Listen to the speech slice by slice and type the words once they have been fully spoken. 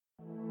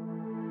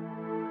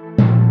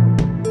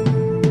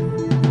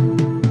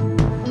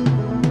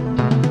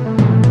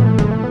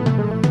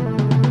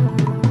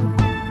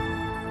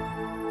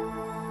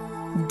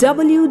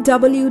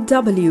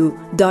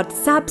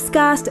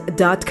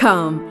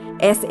www.sabscast.com.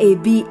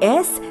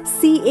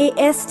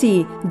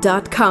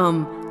 sabscast.com.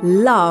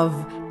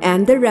 Love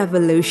and the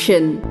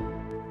Revolution.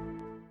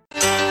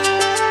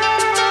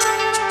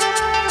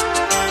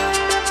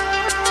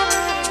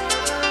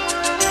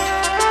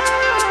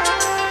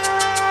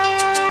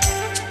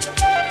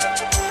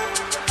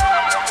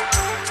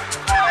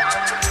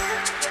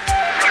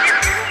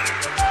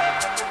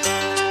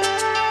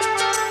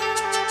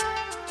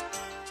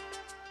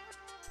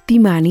 ती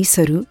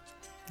मानिसहरू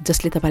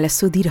जसले तपाईँलाई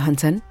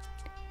सोधिरहन्छन्,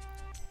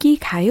 के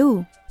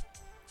खायो,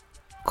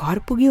 घर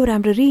पुग्यो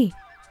राम्ररी,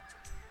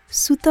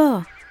 सुत,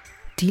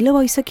 ढिलो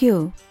भइसक्यो,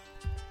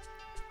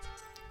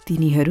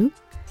 तिनीहरू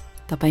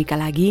तपाईँका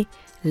लागि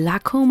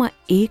लाखौँमा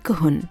एक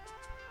हुन्,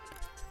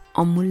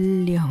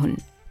 अमूल्य हुन्,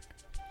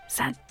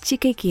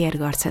 साँच्चीकै केयर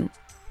गर्छन्।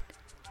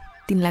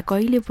 तिनलाई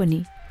कहिले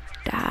पनि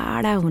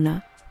टाढा हुन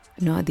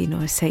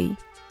नदिनुहोस् है।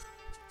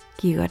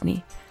 के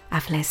गर्ने,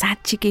 आफूलाई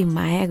साँच्चीकै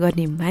माया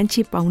गर्ने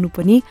मान्छे पाउनु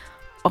पनि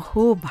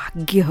अहो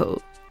भाग्य हो।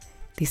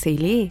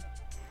 त्यसैले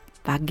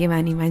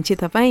भाग्यमानी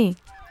मान्छे तपाईँ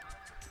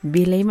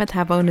बेलैमा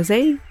थाहा पाउनुहोस्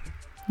है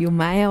यो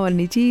माया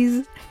भन्ने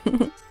चिज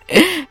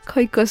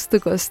खै कस्तो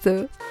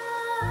कस्तो।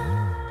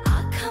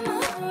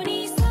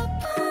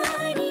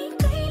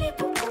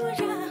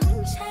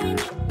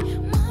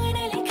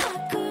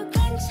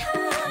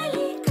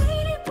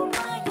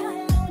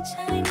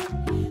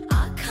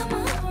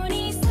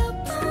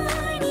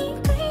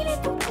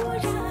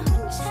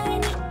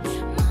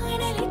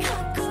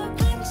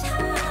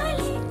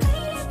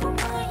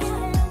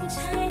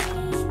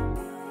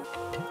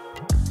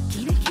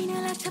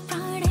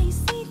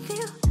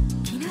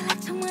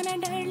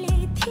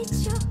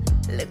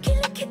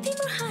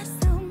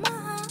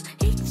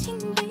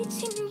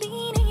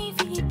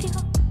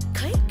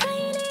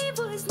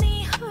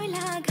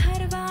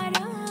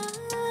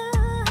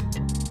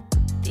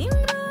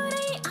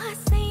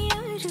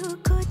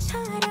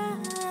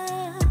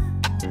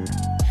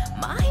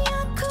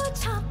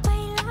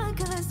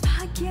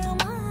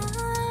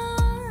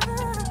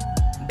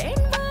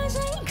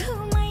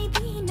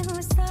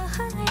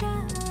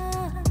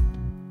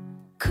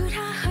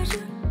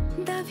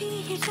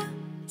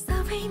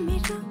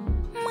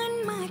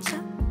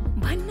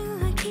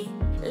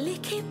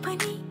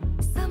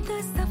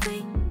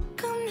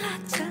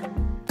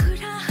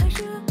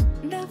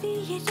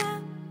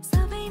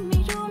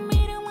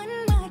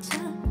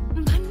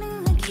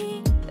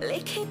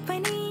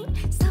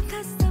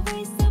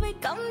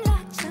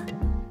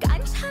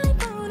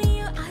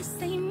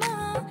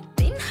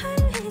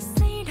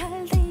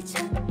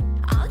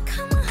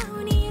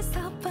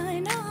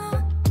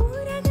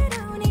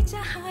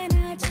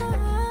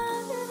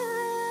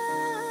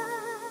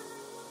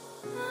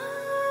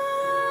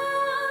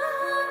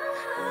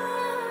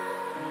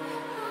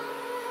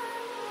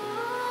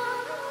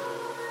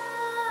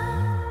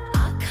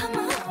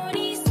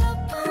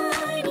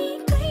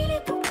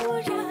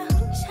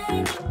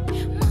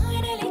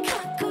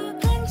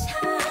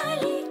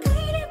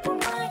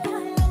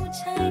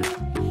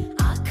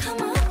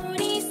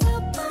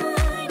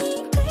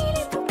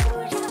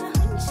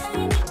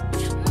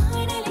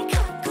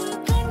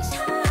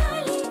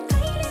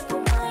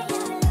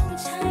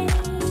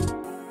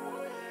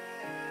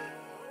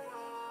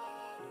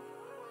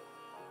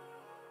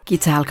 के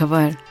छ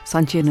हालखबर,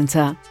 सन्चै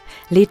हुनुहुन्छ?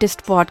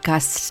 लेटेस्ट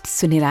पडकास्ट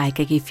सुनेर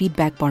आएका केही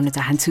फिडब्याक पढ्न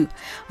चाहन्छु।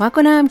 उहाँको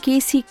नाम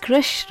केसी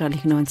क्रिश र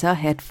लेख्नुहुन्छ,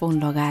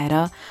 हेडफोन लगाएर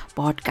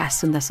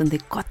पडकास्ट सुन्दा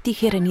सुन्दै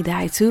कतिखेर निदा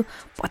आएछु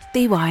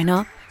पत्तै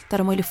भएन,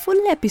 तर मैले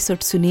फुल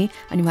एपिसोड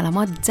सुने अनि मलाई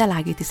मजा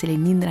लाग्यो, त्यसैले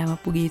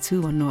निन्द्रामा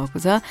पुगेछु भन्नुभएको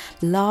छ।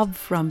 लभ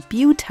फ्रम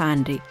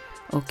प्युठान रे।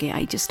 ओके,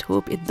 आई जस्ट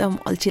होप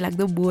एकदम अल्छी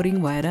लाग्दो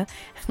बोरिङ भएर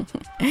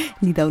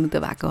निदाउनु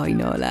त भएको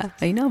होइन होला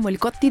होइन। मैले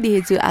कति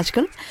देखेछु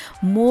आजकल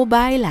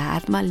मोबाइल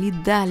हातमा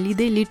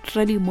लिँदै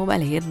लिटरली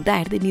मोबाइल हेर्दा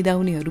हेर्दै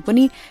निदाउनेहरू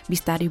पनि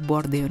बिस्तारै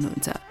बढ्दै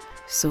हुनुहुन्छ।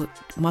 सो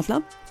मतलब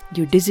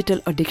यो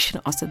डिजिटल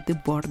एडिक्सन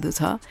असाध्यै बढ्दो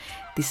छ,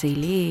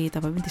 त्यसैले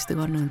तपाईँ पनि त्यस्तो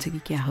गर्नुहुन्छ कि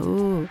क्या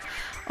हो।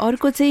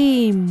 अर्को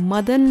चाहिँ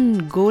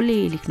मदन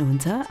गोले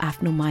लेख्नुहुन्छ,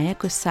 आफ्नो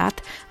मायाको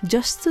साथ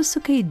जस्तो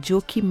सुकै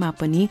जोखिममा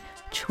पनि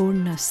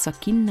छोड्न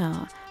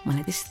सकिन्न।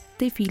 मलाई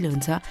त्यस्तै फिल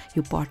हुन्छ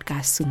यो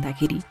पडकास्ट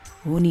सुन्दाखेरि।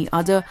 हो नि,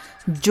 अझ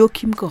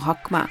जोखिमको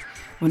हकमा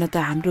हुन त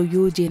हाम्रो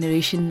यो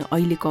जेनेरेसन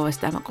अहिलेको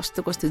अवस्थामा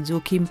कस्तो कस्तो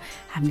जोखिम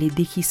हामीले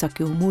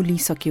देखिसक्यौँ,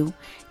 मोलिसक्यौँ।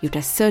 एउटा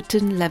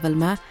सर्टन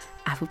लेभलमा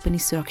आफू पनि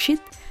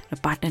सुरक्षित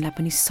र पार्टनरलाई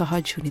पनि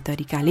सहज हुने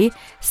तरिकाले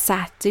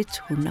साथ चाहिँ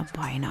छोड्न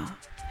भएन।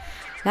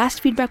 लास्ट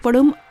फिडब्याक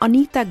पढौँ।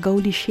 अनिता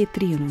गौली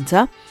छेत्री हुनुहुन्छ,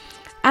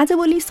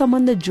 आजभोलि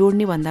सम्बन्ध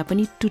जोड्ने भन्दा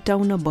पनि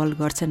टुटाउन बल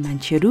गर्छन्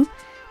मान्छेहरू।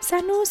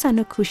 सानो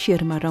सानो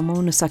खुसीहरूमा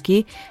रमाउन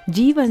सके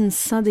जीवन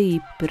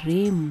सधैँ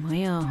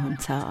प्रेममय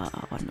हुन्छ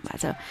भन्नुभएको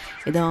छ।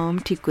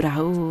 एकदम ठिक कुरा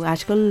हो।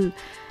 आजकल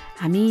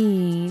हामी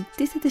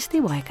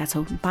त्यस्तै भएका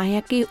छौँ।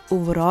 मायाकै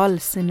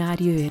ओभरअल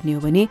सिनारियो हेर्ने हो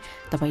भने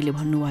तपाईँले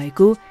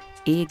भन्नुभएको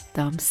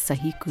एकदम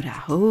सही कुरा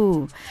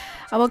हो।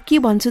 अब के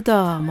भन्छु त,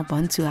 म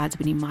भन्छु आज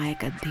पनि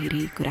मायाका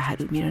धेरै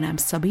कुराहरू। मेरो नाम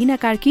सबिना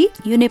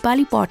कार्की, यो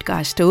नेपाली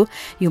पडकास्ट हो।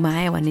 यो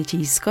माया भन्ने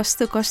चिज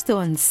कस्तो कस्तो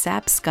अन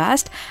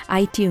स्याप्सकास्ट,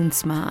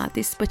 आइट्युन्समा,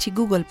 त्यसपछि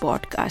गुगल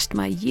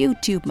पडकास्टमा,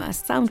 युट्युबमा,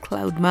 साउन्ड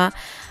क्लाउडमा,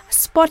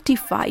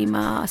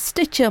 स्पोटिफाईमा,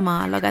 स्टिचरमा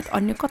लगायत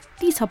अन्य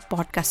कति छ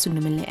पडकास्ट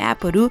सुन्नु मिल्ने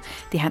एपहरू,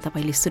 त्यहाँ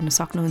तपाईँले सुन्न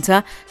सक्नुहुन्छ।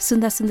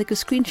 सुन्दा सुन्दाको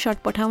स्क्रिनसट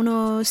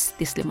पठाउनुहोस्,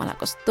 त्यसले मलाई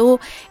कस्तो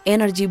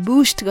एनर्जी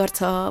बुस्ट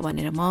गर्छ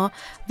भनेर म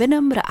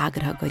विनम्र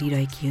आग्रह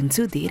गरिरहेकी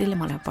हुन्छु। धेरैले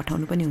मलाई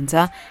पठाउनु पनि हुन्छ,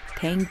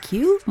 थ्याङ्क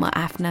यू। म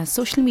आफ्ना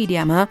सोसियल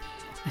मिडियामा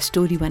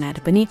स्टोरी बनाएर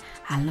पनि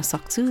हाल्न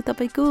सक्छु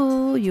तपाईँको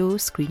यो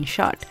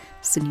स्क्रिनसट,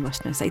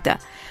 सुनिबस्नुहोस् है त।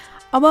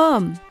 अब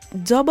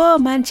जब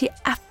मान्छे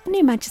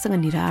आफ्नै मान्छेसँग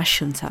निराश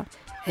हुन्छ,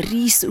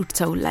 रिस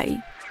उठ्छ उसलाई,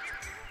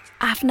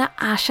 आफ्ना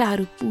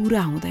आशाहरू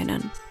पुरा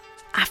हुँदैनन्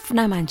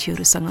आफ्ना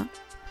मान्छेहरूसँग,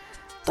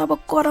 तब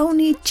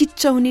कराउने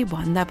चिच्चाउने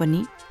भन्दा पनि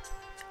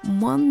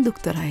मन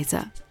दुख्दो रहेछ।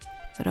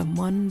 र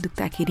मन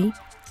दुख्दाखेरि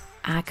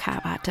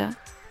आँखाबाट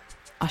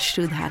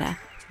अश्रुधारा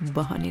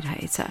बहने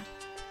रहेछ।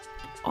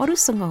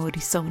 अरूसँग हो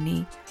रिसाउने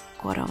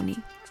कराउने,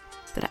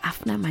 तर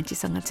आफ्ना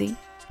मान्छेसँग चाहिँ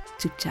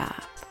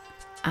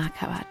चुपचाप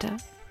आँखाबाट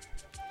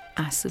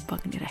आँसु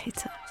बग्ने रहेछ।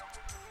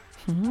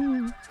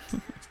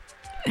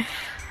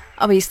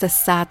 अब यस्ता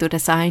 7वटा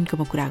साइनको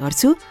म कुरा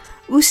गर्छु।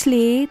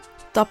 उसले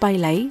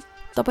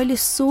तपाईँले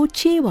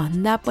सोचे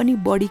भन्दा पनि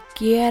बढी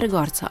केयर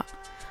गर्छ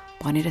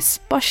भनेर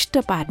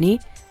स्पष्ट पार्ने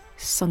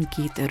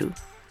सङ्केतहरू।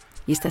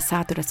 यस्ता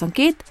 7वटा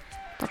सङ्केत,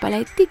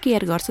 तपाईँलाई यति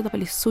केयर गर्छ,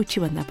 तपाईँले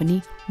सोचे भन्दा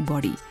पनि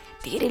बढी।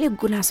 धेरैले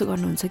गुनासो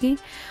गर्नुहुन्छ कि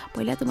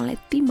पहिला त मलाई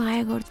यति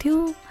माया गर्थ्यो,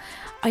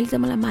 अहिले त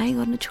मलाई माया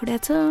गर्न छोड्या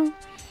छ,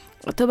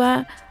 अथवा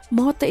म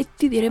त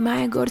यति धेरै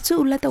माया गर्छु,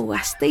 उसलाई त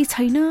वास्तै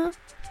छैन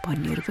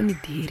भन्नेहरू पनि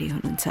धेरै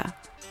हुनुहुन्छ।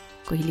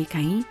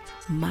 कहिलेकाहीँ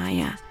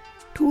माया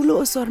ठुलो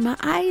स्वरमा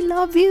आई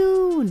लभ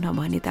यु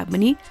नभने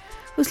तापनि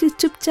उसले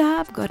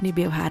चुपचाप गर्ने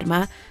व्यवहारमा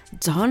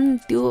झन्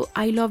त्यो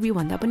आई लभ यु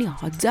भन्दा पनि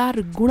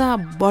 1000 गुणा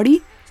बढी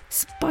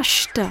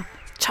स्पष्ट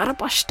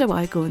छरपष्ट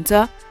भएको हुन्छ।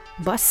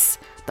 बस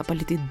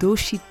तपाईँले त्यो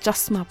दोषी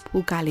चस्मा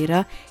फुकालेर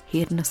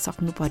हेर्न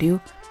सक्नु पर्यो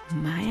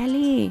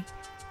मायाले,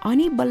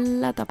 अनि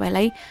बल्ल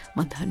तपाईँलाई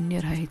म धन्य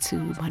रहेछु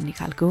भन्ने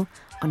खालको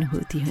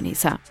अनुभूति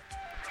हुनेछ।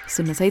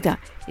 सुन्नुहोस् है त,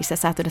 यस्ता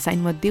 7वटा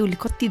साइनमध्ये उसले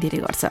कति धेरै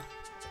गर्छ।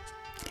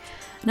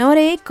 Number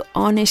 1,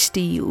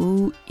 honesty.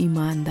 ऊ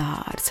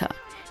इमान्दार छ।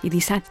 यदि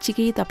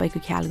साँच्चीकै तपाईँको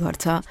ख्याल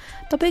गर्छ,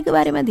 तपाईँको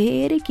बारेमा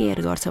धेरै केयर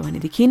गर्छ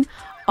भनेदेखि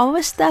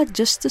अवस्था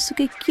जस्तो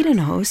सुकै किन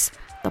नहोस्,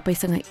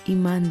 तपाईँसँग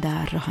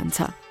इमान्दार रहन्छ।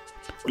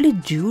 उसले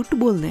झुट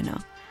बोल्दैन,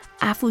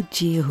 आफू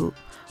जे हो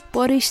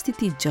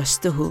परिस्थिति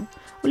जस्तो हो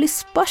उसले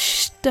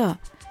स्पष्ट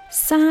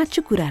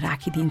साँचो कुरा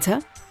राखिदिन्छ,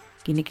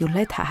 किनकि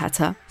उसलाई थाहा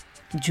छ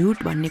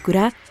झुट भन्ने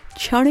कुरा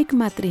क्षणिक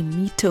मात्रै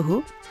मिठो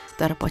हो,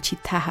 तर पछि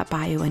थाहा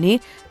पायो भने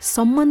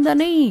सम्बन्ध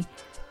नै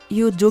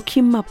यो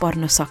जोखिममा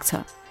पर्न सक्छ,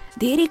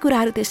 धेरै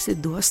कुराहरू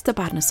त्यसले ध्वस्त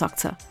पार्न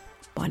सक्छ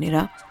भनेर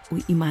ऊ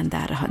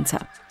इमान्दार रहन्छ।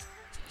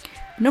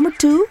 नम्बर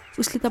 2,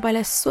 उसले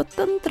तपाईँलाई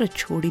स्वतन्त्र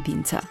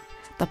छोडिदिन्छ।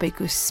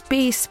 तपाईँको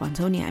स्पेस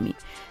भन्छौँ नि हामी,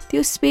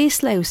 त्यो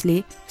स्पेसलाई उसले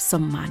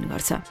सम्मान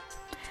गर्छ।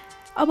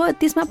 अब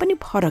त्यसमा पनि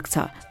फरक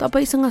छ,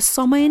 तपाईँसँग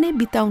समय नै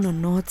बिताउन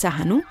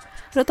नचाहनु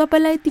र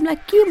तपाईँलाई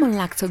तिमीलाई के मन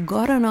लाग्छ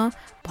गर न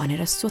भनेर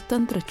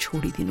स्वतन्त्र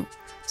छोडिदिनु।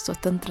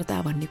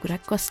 स्वतन्त्रता भन्ने कुरा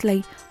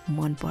कसलाई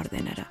मन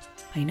पर्दैन र,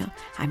 होइन?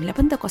 हामीलाई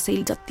पनि त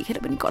कसैले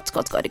जतिखेर पनि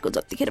कचकच गरेको,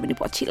 जतिखेर पनि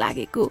पछि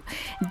लागेको,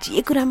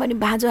 जे कुरा पनि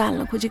बाजो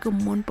हाल्न खोजेको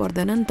मन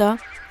पर्दैन नि त।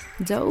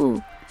 जाऊ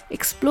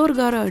एक्सप्लोर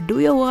गर, do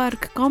your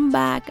work, come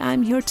back, I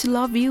am here to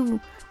love you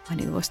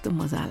भनेको कस्तो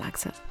मजा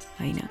लाग्छ,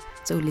 होइन?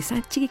 उसले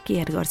साँच्चीकै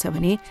केयर गर्छ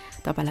भने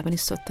तपाईँलाई पनि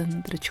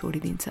स्वतन्त्र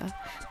छोडिदिन्छ।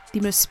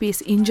 तिम्रो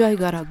स्पेस इन्जोय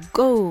गर,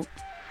 गो,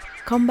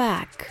 कम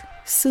ब्याक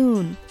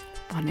सुन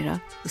भनेर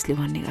उसले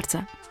भन्ने गर्छ,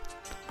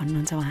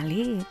 भन्नुहुन्छ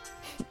उहाँले।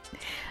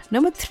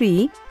 नम्बर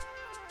 3,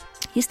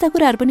 यस्ता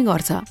कुराहरू पनि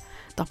गर्छ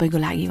तपाईँको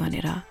लागि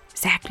भनेर,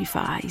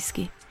 स्याक्रिफाइस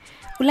के।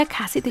 उसलाई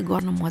खासै त्यो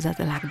गर्न मजा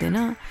त लाग्दैन,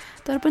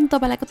 तर पनि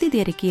तपाईँलाई कति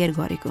धेरै केयर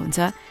गरेको हुन्छ,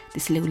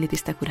 त्यसले उसले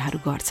त्यस्ता कुराहरू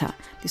गर्छ।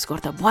 त्यसको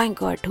अर्थ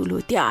भयङ्कर ठुलो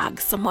त्याग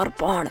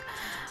समर्पण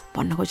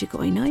भन्न खोजेको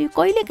होइन। यो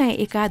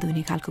कहिलेकाहीँ एकाध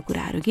हुने खालको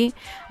कुराहरू कि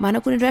मानव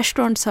कुनै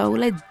रेस्टुरेन्ट छ,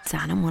 उसलाई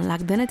जान मन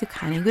लाग्दैन, त्यो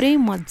खानेकुरै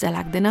मजा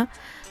लाग्दैन,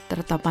 तर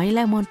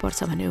तपाईँलाई मनपर्छ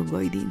भनेर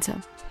गइदिन्छ।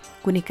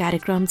 कुनै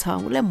कार्यक्रम छ,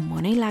 उसलाई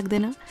मनै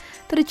लाग्दैन,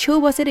 तर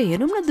छेउ बसेर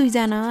हेरौँ न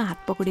दुईजना हात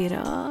पक्रिएर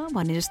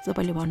भने जस्तो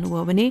तपाईँले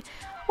भन्नुभयो भने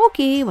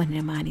ओके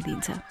भनेर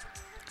मानिदिन्छ।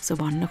 सो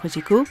भन्न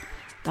खोजेको,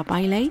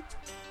 तपाईँलाई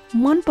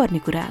मनपर्ने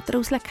कुरा तर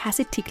उसलाई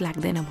खासै ठिक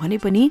लाग्दैन भने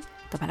पनि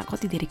तपाईँलाई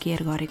कति धेरै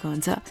केयर गरेको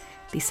हुन्छ,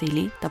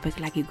 त्यसैले तपाईँको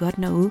लागि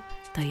गर्न ऊ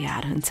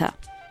तयार हुन्छ।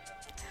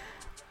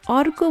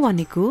 अर्को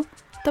भनेको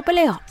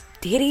तपाईँलाई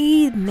धेरै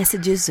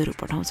मेसेजेसहरू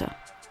पठाउँछ।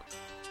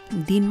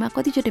 दिनमा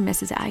कतिचोटि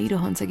मेसेज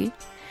आइरहन्छ कि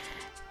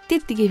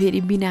त्यत्तिकै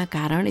फेरि बिना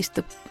कारण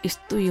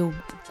यस्तो यो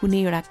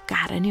कुनै एउटा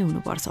कारणै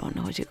हुनुपर्छ भन्न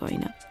खोजेको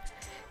होइन।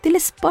 त्यसले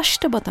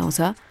स्पष्ट बताउँछ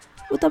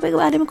ऊ तपाईँको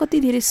बारेमा कति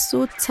धेरै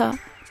सोच्छ,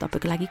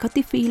 तपाईँको लागि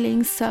कति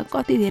फिलिङ्स छ,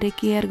 कति धेरै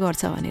केयर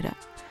गर्छ भनेर।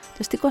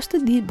 जस्तै कस्तो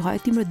भयो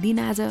तिम्रो दिन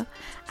आज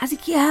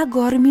क्या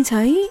गर्मी छ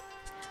है,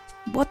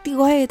 बत्ती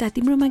गयो यता,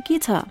 तिम्रोमा के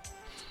छ,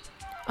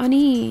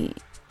 अनि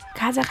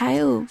खाजा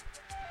खायो,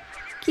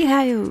 के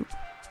खायो,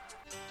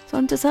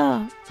 सन्चो छ,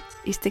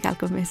 यस्तै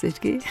खालको मेसेज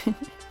के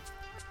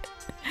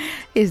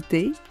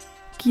यस्तै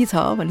के छ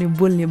भन्ने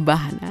बोल्ने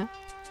बाहना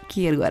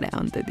केयर गरे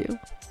अन्त त्यो।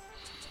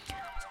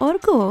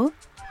 अर्को हो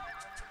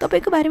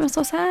तपाईँको बारेमा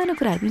ससानो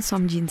कुराहरू पनि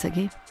सम्झिन्छ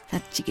कि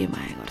साँच्चीकै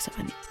माया गर्छ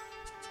भने,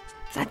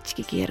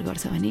 साँच्चीकै केयर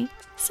गर्छ भने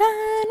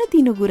सानो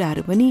तिनो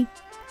कुराहरू पनि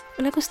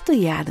उसलाई कस्तो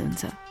याद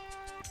हुन्छ।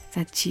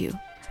 साँच्ची हो,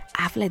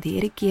 आफूलाई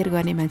धेरै केयर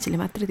गर्ने मान्छेले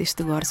मात्र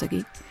त्यस्तो गर्छ कि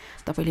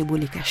तपाईँले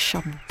बोलेका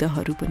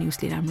शब्दहरू पनि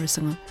उसले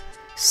राम्रोसँग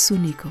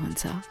सुनेको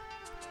हुन्छ,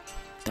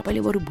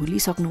 तपाईँले बरु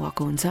भुलिसक्नु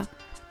भएको हुन्छ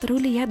तर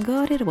उसले याद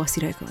गरेर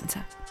बसिरहेको हुन्छ।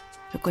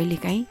 र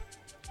कहिलेकाहीँ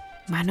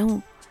मानौ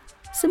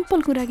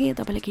सिम्पल कुरा के,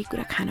 तपाईँलाई केही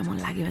कुरा खान मन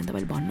लाग्यो भने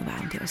तपाईँले भन्नुभएको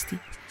हुन्थ्यो अस्ति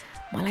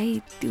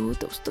मलाई त्यो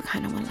त उस्तो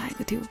खान मन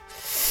लागेको थियो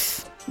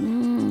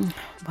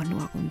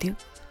भन्नुभएको हुन्थ्यो,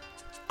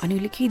 अनि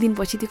उसले केही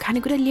दिनपछि त्यो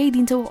खानेकुरा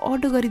ल्याइदिन्छ,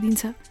 अर्डर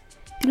गरिदिन्छ,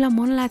 तिमीलाई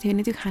मन लाग्थ्यो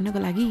भने त्यो खानको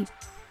लागि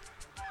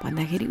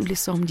भन्दाखेरि उसले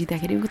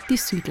सम्झिँदाखेरि कति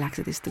स्विट लाग्छ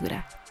त्यस्तो कुरा।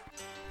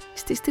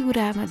 यस्तै यस्तै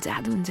कुरामा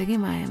जादु हुन्छ कि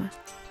मायामा,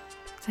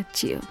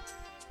 साँच्ची हो।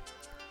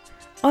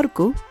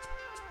 अर्को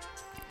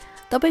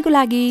तपाईँको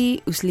लागि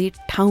उसले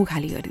ठाउँ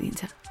खाली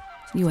गरिदिन्छ।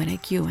 यो भने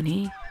के हो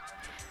भने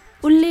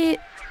उसले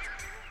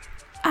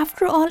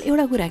आफ्टर अल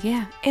एउटा कुरा क्या,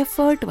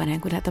 एफर्ट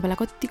भनेको कुरा तपाईँलाई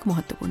कतिको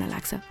महत्त्वपूर्ण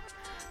लाग्छ।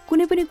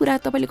 कुनै पनि कुरा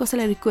तपाईँले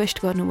कसैलाई रिक्वेस्ट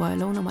गर्नुभयो,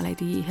 लौ न मलाई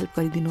त्यो हेल्प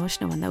गरिदिनुहोस्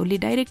न भन्दा उसले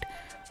डाइरेक्ट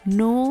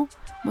नो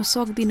म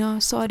सक्दिनँ,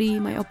 सरी,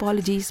 माई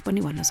अपोलोजिज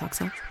पनि भन्न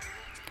सक्छ।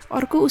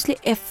 अर्को उसले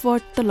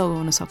एफर्ट त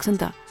लगाउन सक्छ नि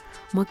त,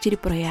 म एकचोटि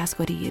प्रयास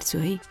गरी हेर्छु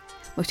है,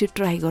 म एकचोटि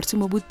ट्राई गर्छु,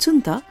 म बुझ्छु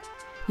नि त,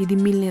 यदि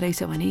मिल्ने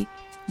रहेछ भने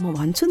म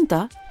भन्छु नि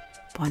त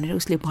भनेर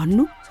उसले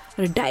भन्नु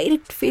र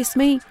डाइरेक्ट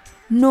फेसमै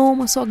नो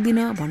म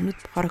सक्दिनँ भन्नु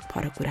फरक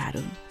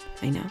कुराहरू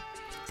होइन।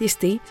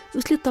 त्यस्तै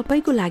उसले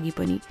तपाईँको लागि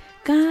पनि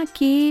कहाँ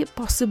के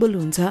पोसिबल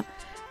हुन्छ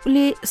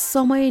उसले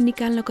समय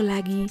निकाल्नको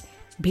लागि,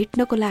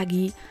 भेट्नको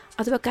लागि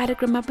अथवा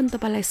कार्यक्रममा पनि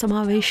तपाईँलाई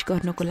समावेश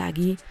गर्नको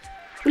लागि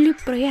उसले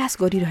प्रयास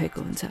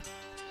गरिरहेको हुन्छ।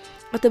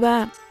 अथवा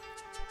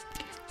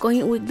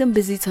कहीँ ऊ एकदम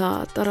बिजी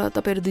छ तर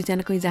तपाईँहरू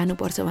दुईजना कहीँ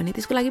जानुपर्छ भने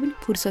त्यसको लागि पनि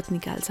फुर्सद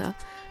निकाल्छ,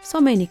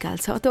 समय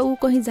निकाल्छ, अथवा ऊ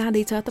कहीँ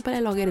जाँदैछ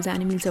तपाईँलाई लगेर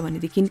जाने मिल्छ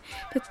भनेदेखि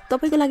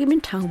तपाईँको लागि पनि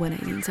ठाउँ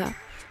बनाइदिन्छ।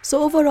 सो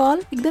ओभरअल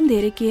एकदम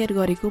धेरै केयर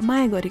गरेको,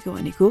 माया गरेको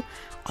भनेको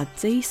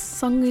अझै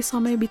सँगै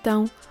समय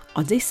बिताउँ,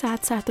 अझै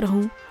साथ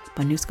रहौँ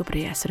भन्ने उसको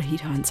प्रयास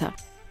रहिरहन्छ।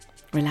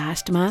 र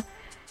लास्टमा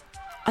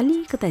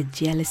अलिकता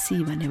जेलसी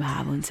भन्ने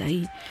भाव हुन्छ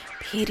है,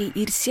 फेरि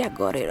ईर्ष्या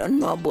गरेर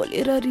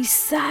नबोलेर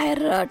रिसाएर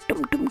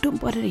टुम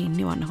परेर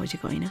हिँड्ने भन्न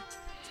खोजेको होइन,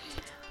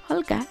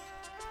 हल्का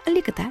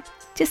अलिकता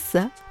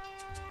चिस्स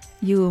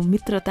यो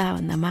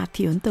मित्रताभन्दा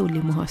माथि हो नि त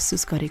उसले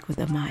महसुस गरेको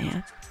त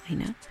माया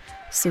होइन।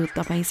 सो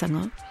तपाईँसँग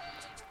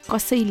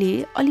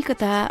कसैले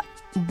अलिकता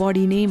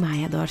बढी नै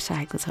माया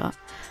दर्शाएको छ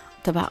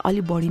अथवा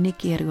अलिक बढी नै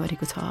केयर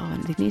गरेको छ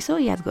भनेदेखि यसो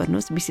याद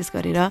गर्नुहोस्। विशेष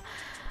गरेर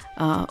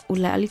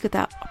उसलाई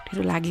अलिकता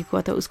अप्ठ्यारो लागेको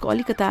अथवा उसको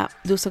अलिकता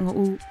जोसँग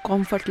ऊ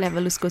कम्फर्ट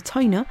लेभल उसको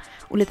छैन,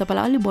 उसले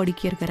तपाईँलाई अलिक बढी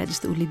केयर गरे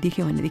जस्तो उसले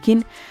देख्यो भनेदेखि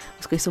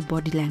उसको यसो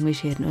बडी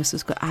ल्याङ्ग्वेज हेर्नुहोस्,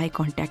 उसको आई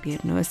कन्ट्याक्ट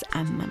हेर्नुहोस्,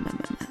 आम्मामा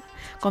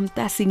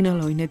कम्ता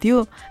सिग्नल होइन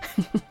त्यो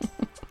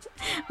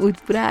ऊ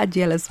पुरा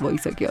जेलस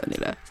भइसक्यो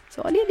भनेर।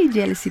 सो अलिअलि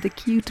जेलसी त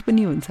क्युट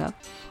पनि हुन्छ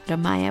र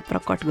माया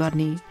प्रकट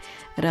गर्ने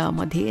र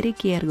म धेरै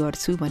केयर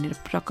गर्छु भनेर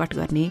प्रकट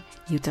गर्ने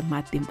एउटा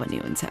माध्यम पनि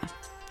हुन्छ।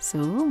 सो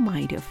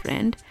माई डियर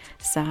फ्रेन्ड,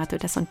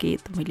 7वटा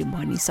सङ्केत मैले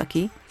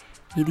भनिसकेँ।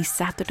 यदि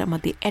 7वटा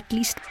मध्ये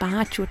एटलिस्ट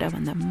 5वटा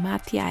भन्दा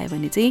माथि आयो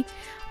भने चाहिँ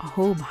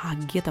अहो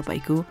भाग्य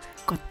तपाईँको,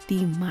 कति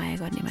माया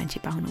गर्ने मान्छे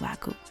पाउनु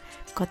भएको,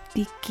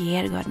 कति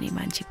केयर गर्ने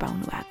मान्छे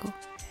पाउनु भएको।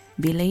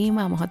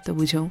 बेलैमा महत्त्व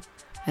बुझौँ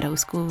र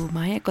उसको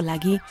मायाको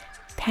लागि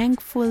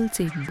थ्याङ्कफुल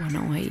चाहिँ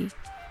बनाऊ है।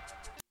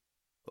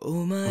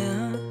 ओ माया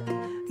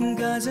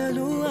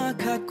गाजलु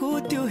आँखाको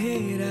त्यो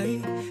हेराइ,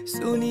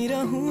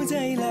 सुनिरहँ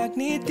झै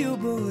लाग्ने त्यो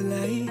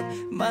बोलाइ,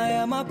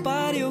 मायामा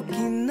पार्यो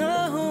किन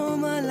हो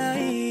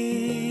मलाई।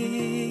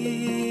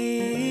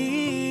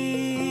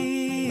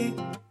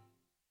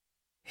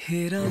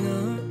 हेर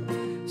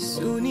न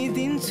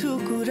सुनिदिन्छु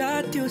कुरा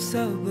त्यो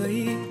सबै,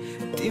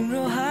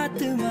 तिम्रो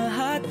हातमा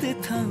हात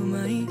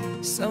थमाई,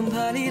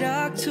 सम्भाली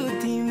राख्छु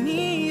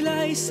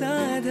तिमीलाई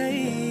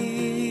सधैँ।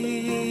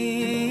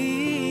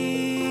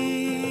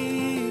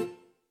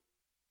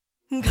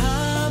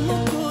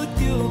 घामको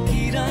त्यो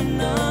किरण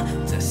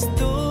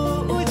जस्तो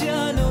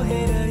उज्यालो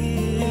हेरै,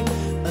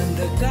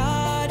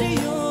 अन्धकार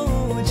यो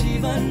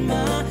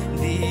जीवनमा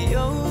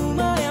दियो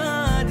माया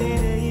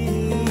धेरै।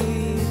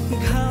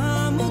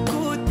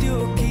 घामको त्यो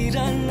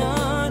किरण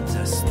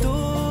जस्तो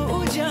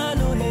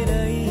उज्यालो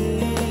हेरै,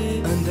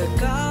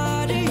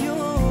 अन्धकार यो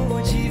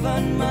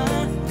जीवनमा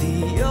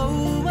दियो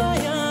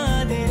माया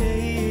धेरै।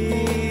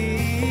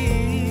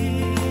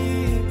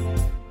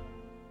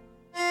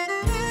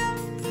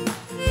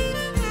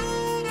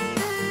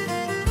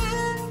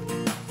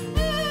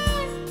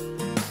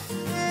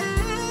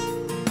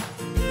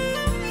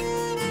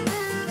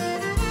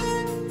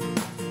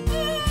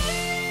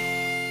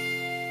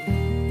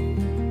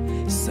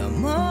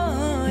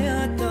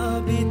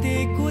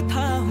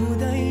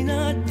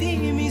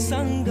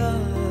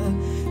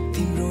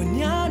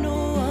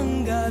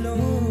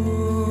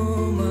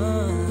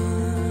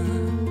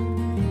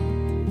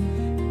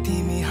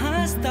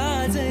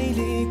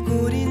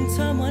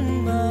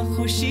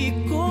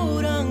 खुसीको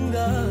रङ्ग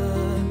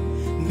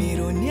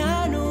मेरो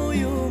न्यानो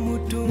यो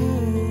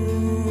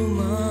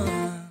मुटुमा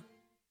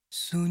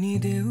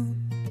सुनिदेऊ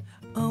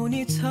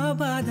आउने छ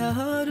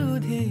बाधाहरू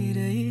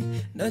धेरै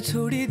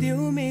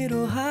नछोडिदेऊ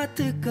मेरो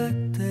हात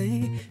कतै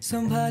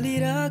सम्भाली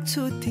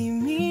राख्छु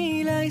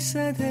तिमीलाई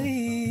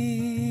सधैँ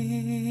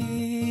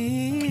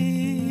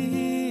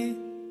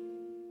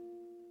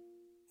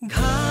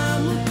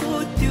घामको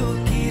त्यो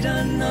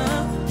किरण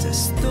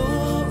जस्तो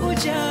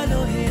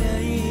उज्यालो हेरै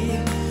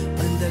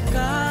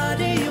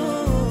अन्धकार यो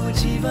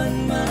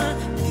जीवनमा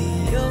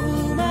दियो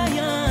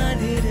माया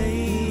धेरै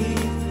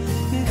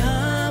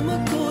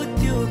घामको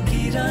त्यो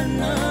किरण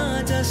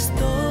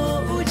जस्तो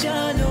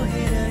उज्यालो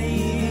हेरै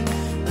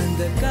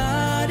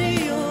अन्धकार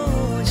यो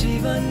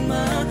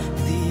जीवनमा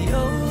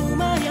दियो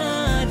माया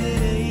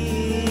धेरै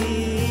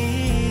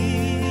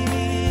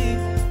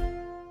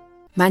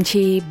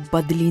मान्छे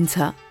बदलिन्छ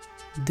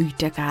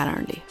दुईटा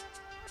कारणले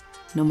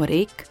नम्बर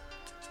 1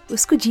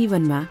 उसको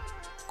जीवनमा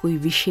कोही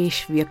विशेष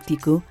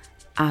व्यक्तिको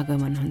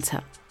आगमन हुन्छ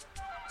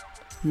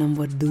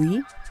नम्बर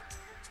 2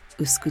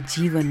 उसको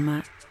जीवनमा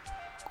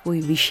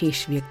कोही विशेष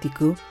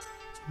व्यक्तिको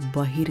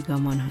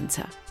बहिर्गमन हुन्छ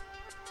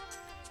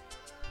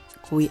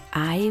कोही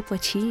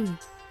आएपछि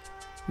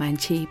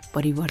मान्छे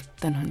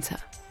परिवर्तन हुन्छ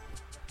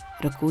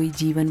र कोही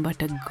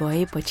जीवनबाट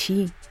गएपछि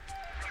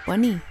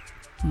पनि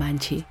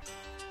मान्छे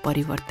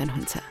परिवर्तन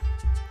हुन्छ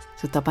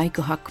सो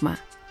तपाईको हकमा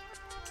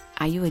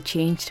are you a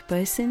changed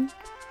person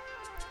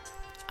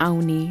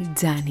आउने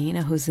जाने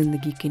न हो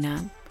जिन्दगीको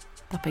नाम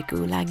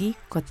तपाईको लागि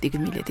कतिको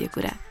मिल्यो त्यो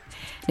कुरा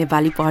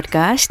नेपाली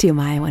पडकास्ट यो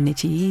माया भन्ने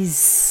चिज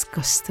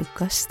कस्तो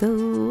कस्तो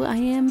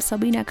आई एम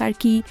सबिना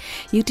कार्की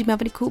युट्युबमा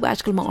पनि खुब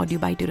आजकल म अडियो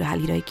बाइटहरू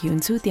हालिरहेकी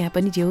हुन्छु त्यहाँ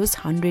पनि जे होस्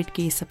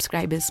 100K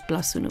सब्सक्राइबर्स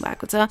प्लस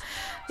हुनुभएको छ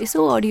यसो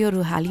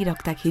अडियोहरू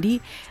हालिराख्दाखेरि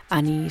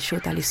अनि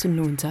श्रोताले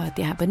सुन्नुहुन्छ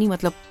त्यहाँ पनि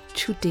मतलब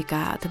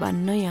छुटेका अथवा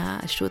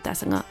नयाँ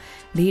श्रोतासँग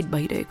भेट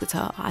भइरहेको छ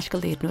आजकल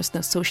त हेर्नुहोस् न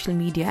सोसियल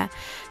मिडिया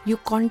यो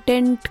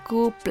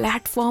कन्टेन्टको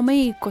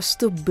प्लेटफर्मै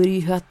कस्तो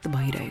बृहत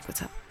भइरहेको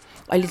छ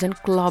अहिले झन्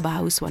क्लब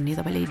हाउस भन्ने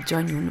तपाईँले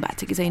जोइन हुनुभएको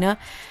छ कि छैन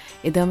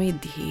एकदमै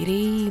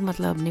धेरै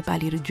मतलब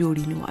नेपालीहरू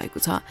जोडिनु भएको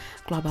छ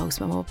क्लब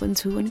हाउसमा म पनि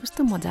छु अनि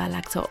कस्तो मजा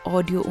लाग्छ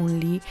अडियो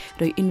ओन्ली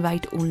र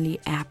इन्भाइट ओन्ली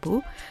एप हो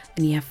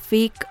अनि यहाँ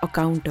फेक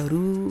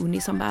अकाउन्टहरू हुने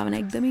सम्भावना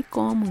एकदमै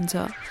कम हुन्छ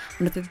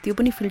हुन त त्यो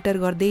पनि फिल्टर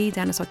गर्दै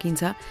जान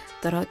सकिन्छ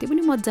तर त्यो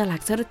पनि मजा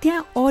लाग्छ र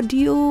त्यहाँ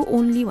अडियो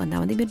ओन्ली भन्दा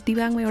भन्दै मेरो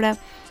दिमागमा एउटा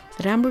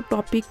राम्रो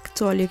टपिक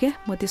चल्यो क्या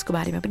म त्यसको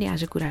बारेमा पनि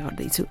आज कुरा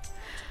गर्दैछु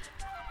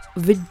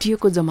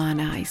भिडियोको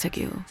जमाना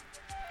आइसक्यो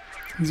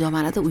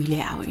जमाना त उहिले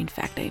आयो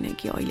इनफ्याक्ट होइन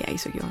कि अहिले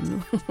आइसक्यो भन्नु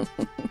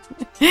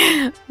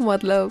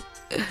मतलब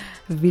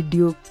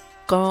भिडियो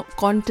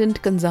कन्टेन्ट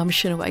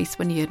कन्जम्सन वाइज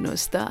पनि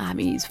हेर्नुहोस् त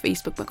हामी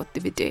फेसबुकमा कति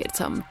भिडियो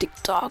हेर्छौँ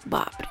टिकटक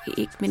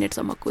बाबरे 1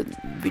 मिनटसम्मको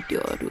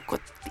भिडियोहरू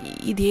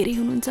कति धेरै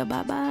हुनुहुन्छ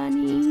बाबा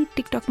अनि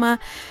टिकटकमा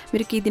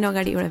मेरो केही दिन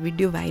अगाडि एउटा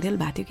भिडियो भाइरल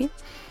भएको थियो कि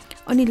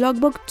अनि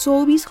लगभग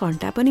 24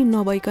 घन्टा पनि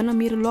नभइकन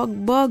मेरो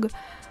लगभग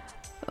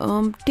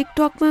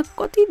टिकटकमा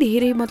कति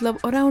धेरै मतलब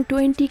अराउन्ड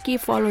 20K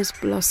फलोवर्स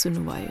प्लस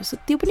हुनुभयो सो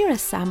त्यो पनि एउटा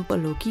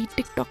स्याम्पल हो कि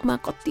टिकटकमा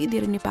कति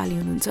धेरै नेपाली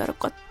हुनुहुन्छ र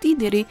कति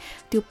धेरै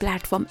त्यो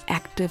प्लेटफर्म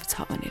एक्टिभ छ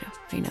भनेर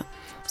होइन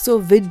सो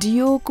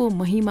भिडियोको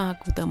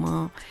महिमाको त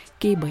म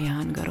के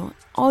बयान गरौँ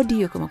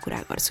अडियोको म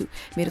कुरा गर्छु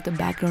मेरो त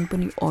ब्याकग्राउन्ड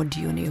पनि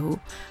अडियो नै हो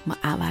म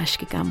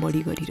आवाजको काम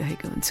बढी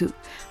गरिरहेको हुन्छु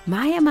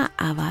मायामा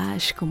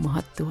आवाजको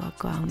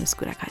महत्त्वको आउनुहोस्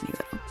कुराकानी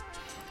गरौँ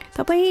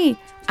तपाईँ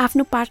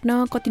आफ्नो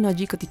पार्टनर कति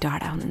नजिक कति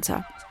टाढा हुनुहुन्छ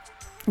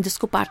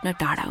जसको पार्टनर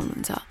टाढा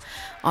हुनुहुन्छ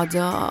अझ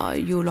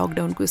यो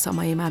लकडाउनको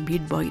समयमा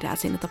भिड भइरहेको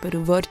छैन तपाईँहरू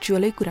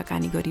भर्चुअलै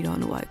कुराकानी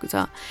गरिरहनु भएको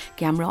छ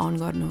क्यामेरा अन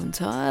गर्नुहुन्छ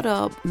र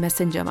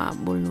मेसेन्जरमा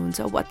बोल्नुहुन्छ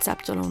वाट्सएप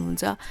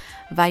चलाउनुहुन्छ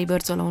भाइबर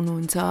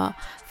चलाउनुहुन्छ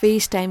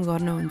फेस टाइम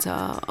गर्नुहुन्छ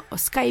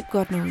स्काइप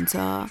गर्नुहुन्छ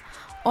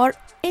अर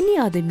एनी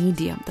अदर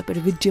मिडियम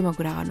तपाईँहरू भिडियोमा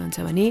कुरा गर्नुहुन्छ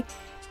भने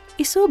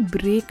यसो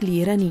ब्रेक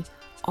लिएर नि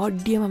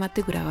अडियोमा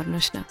मात्रै कुरा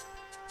गर्नुहोस् न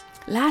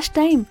लास्ट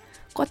टाइम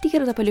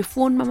कतिखेर तपाईँले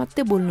फोनमा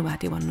मात्रै बोल्नु भएको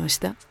थियो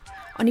भन्नुहोस् त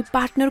अनि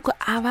पार्टनरको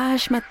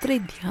आवाज मात्रै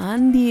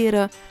ध्यान दिएर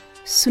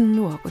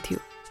सुन्नुभएको थियो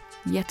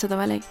याद छ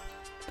तपाईँलाई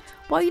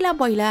पहिला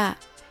पहिला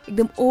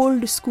एकदम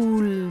ओल्ड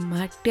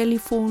स्कुलमा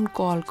टेलिफोन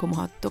कलको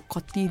महत्त्व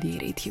कति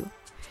धेरै थियो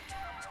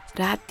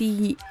राति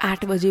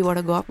 8 बजेबाट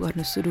गफ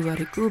गर्न सुरु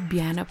गरेको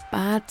बिहान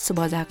 5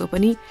 बजाको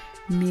पनि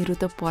मेरो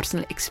त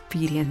पर्सनल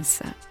एक्सपिरियन्स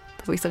छ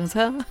तपाईँसँग छ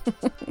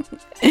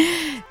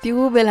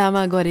त्यो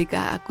बेलामा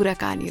गरेका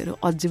कुराकानीहरू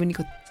अझै पनि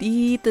कति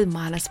त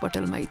मानस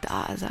पटलमै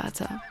ताजा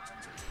छ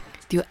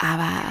त्यो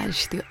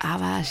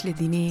आवाजले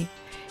दिने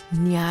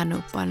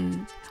न्यानोपन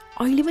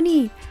अहिले पनि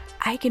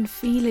आई क्यान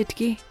फिल इट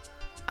के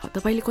अब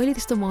तपाईँले कहिले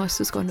त्यस्तो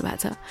महसुस गर्नुभएको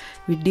छ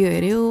भिडियो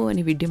हेऱ्यो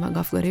अनि भिडियोमा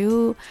गफ गऱ्यो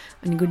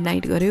अनि गुड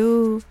नाइट गऱ्यो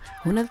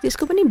हुन त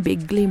त्यसको पनि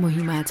बेग्लै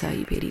महिमा छ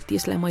फेरि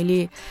त्यसलाई मैले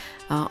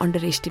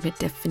अन्डर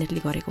एस्टिमेट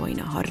डेफिनेटली गरेको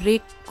होइन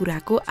हरेक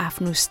कुराको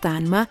आफ्नो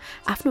स्थानमा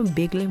आफ्नो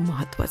बेग्लै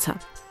महत्त्व छ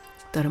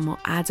तर म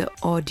आज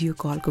अडियो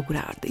कलको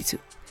कुरा गर्दैछु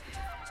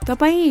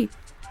तपाईँ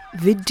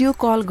भिडियो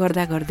कल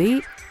गर्दा गर्दै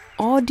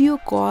अडियो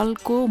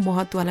कलको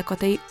महत्त्वलाई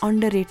कतै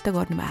अन्डर रेट त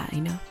गर्नुभएको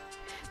होइन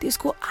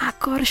त्यसको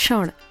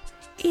आकर्षण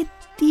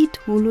यति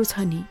ठुलो छ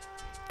नि,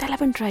 त्यसलाई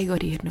पनि ट्राई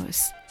गरी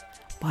हेर्नुहोस्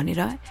भनेर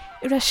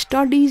एउटा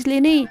स्टडिजले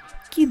नै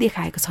के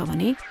देखाएको छ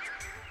भने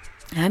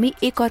हामी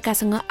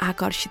एकअर्कासँग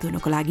आकर्षित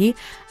हुनको लागि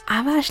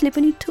आवाजले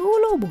पनि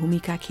ठुलो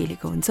भूमिका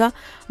खेलेको हुन्छ।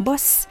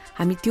 बस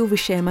हामी त्यो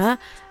विषयमा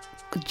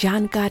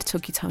जानकार छौँ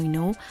कि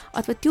छैनौँ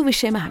अथवा त्यो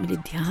विषयमा हामीले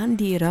ध्यान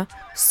दिएर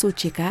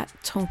सोचेका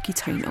छौँ कि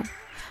छैनौँ।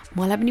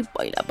 मलाई पनि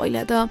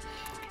पहिला त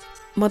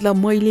मतलब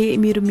मैले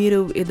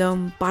मेरो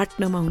एकदम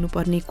पार्टनरमा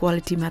हुनुपर्ने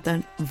क्वालिटीमा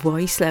त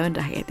भोइसलाई पनि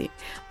राखेको थिएँ।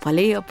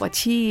 भले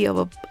पछि अब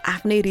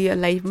आफ्नै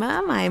रियल लाइफमा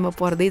मायामा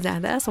पर्दै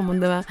जाँदा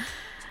सम्बन्धमा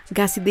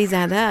गाँसिँदै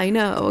जाँदा होइन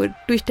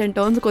अब ट्विस्ट एन्ड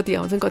टर्न्स कति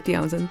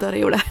आउँछन् तर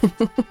एउटा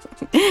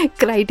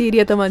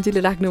क्राइटेरिया त मान्छेले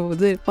राख्नु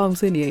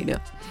पाउँछ नि होइन।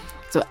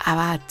 सो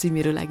आवाज चाहिँ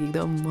मेरो लागि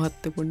एकदम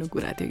महत्त्वपूर्ण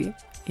कुरा थियो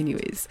कि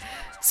एनिवेज।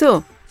 सो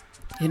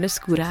हेर्नुहोस्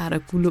कुरा र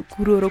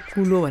कुरो र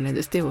कुलो भने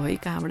जस्तै हो है,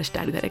 कहाँबाट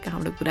स्टार्ट गरेर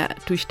कहाँबाट कुरा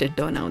ट्विस्ट एन्ड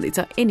टर्न आउँदैछ।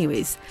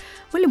 एनिवेज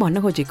मैले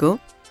भन्न खोजेको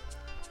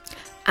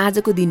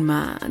आजको दिनमा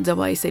जब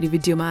यसरी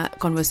भिडियोमा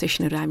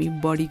कन्भर्सेसनहरू हामी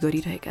बढी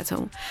गरिरहेका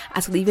छौँ,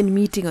 आजकल इभन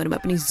मिटिङहरूमा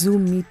पनि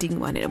जुम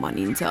मिटिङ भनेर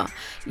भनिन्छ,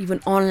 इभन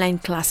अनलाइन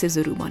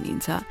क्लासेसहरू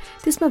भनिन्छ,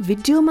 त्यसमा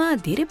भिडियोमा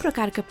धेरै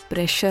प्रकारका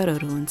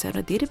प्रेसरहरू हुन्छ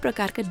र धेरै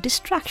प्रकारका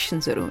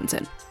डिस्ट्र्याक्सन्सहरू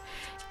हुन्छन्।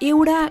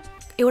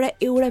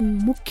 एउटा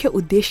मुख्य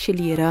उद्देश्य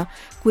लिएर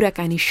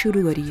कुराकानी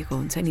सुरु गरिएको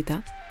हुन्छ नि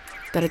त,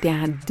 तर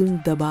त्यहाँ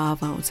जुन दबाव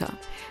आउँछ,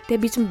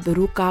 त्यहाँ बिचमा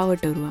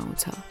रुकावटहरू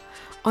आउँछ,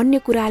 अन्य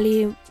कुराले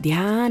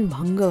ध्यान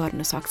भङ्ग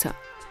गर्न सक्छ।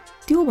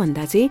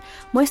 त्योभन्दा चाहिँ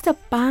म यस्ता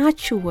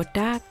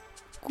 5वटा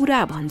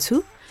कुरा भन्छु,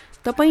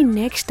 तपाईँ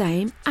नेक्स्ट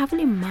टाइम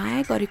आफूले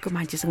माया गरेको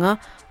मान्छेसँग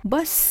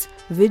बस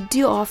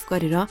भिडियो अफ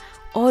गरेर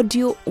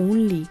अडियो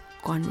ओन्ली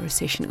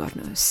कन्भर्सेसन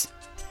गर्नुहोस्।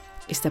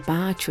 यस्ता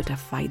 5वटा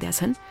फाइदा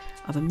छन्।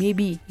 अब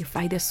मेबी यो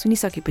फाइदा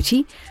सुनिसकेपछि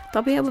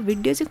तपाईँ अब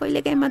भिडियो चाहिँ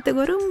कहिलेकाहीँ मात्र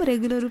गरौँ,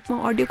 रेगुलर रूपमा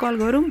अडियो कल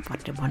गरौँ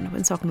भनेर भन्न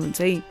पनि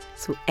सक्नुहुन्छ है।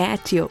 So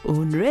at your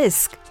own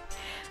risk.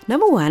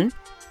 Number 1,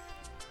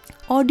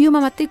 अडियोमा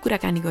मात्रै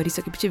कुराकानी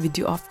गरिसकेपछि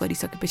भिडियो अफ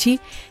गरिसकेपछि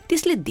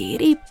त्यसले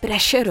धेरै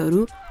प्रेसरहरू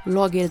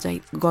लगेर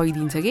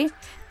गइदिन्छ कि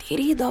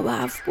धेरै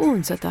दबाव पो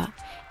हुन्छ त।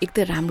 एक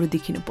त राम्रो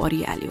देखिन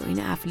परिहाल्यो होइन,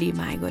 आफूले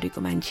माया गरेको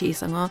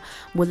मान्छेसँग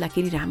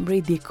बोल्दाखेरि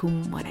राम्रै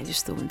देखौँ भने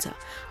जस्तो हुन्छ।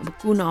 अब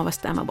कुन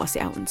अवस्थामा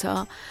बस्या हुन्छ,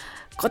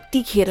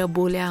 कतिखेर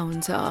बोल्या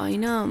हुन्छ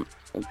होइन,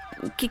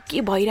 के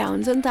भइरहेको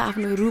हुन्छ नि त,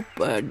 आफ्नो रूप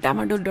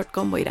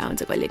डामाडोल.com भइरहेको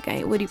हुन्छ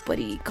कहिलेकाहीँ,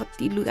 वरिपरि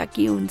कति लुगा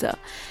के हुन्छ,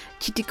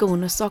 चिटिक्क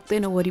हुन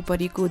सक्दैन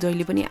वरिपरिको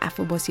जहिले पनि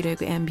आफू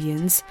बसिरहेको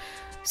एम्बियन्स।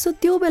 सो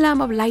त्यो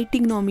बेलामा अब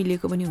लाइटिङ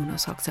नमिलेको पनि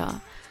हुनसक्छ।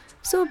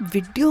 सो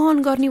भिडियो अन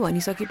गर्ने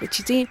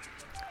भनिसकेपछि चाहिँ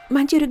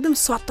मान्छेहरू एकदम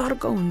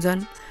सतर्क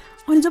हुन्छन्,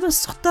 अनि जब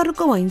सतर्क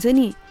भइन्छ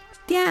नि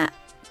त्यहाँ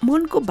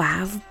मनको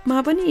भावमा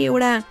पनि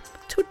एउटा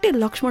छुट्टै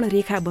लक्ष्मण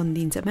रेखा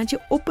बनिदिन्छ। मान्छे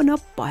ओपन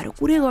अप भएर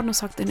कुरै गर्न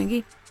सक्दैन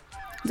कि,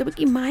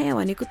 जबकि माया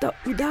भनेको त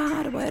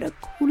उदार भएर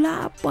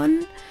खुलापन,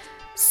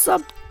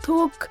 सब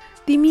थोक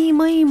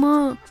तिमीमै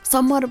म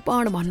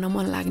समर्पण भन्न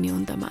मन लाग्ने हो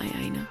नि त माया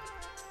होइन।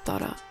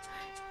 तर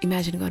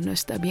इमेजिन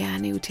गर्नुहोस् त,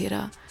 बिहानै उठेर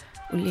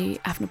उसले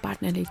आफ्नो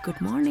पार्टनरले गुड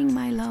मर्निङ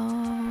माई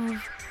लभ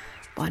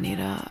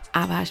भनेर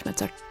आवाजमा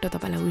चट्ट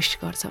तपाईँलाई विश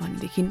गर्छ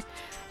भनेदेखि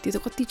त्यो त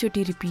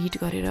कतिचोटि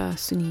रिपिट गरेर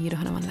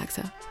सुनिरहन मन लाग्छ।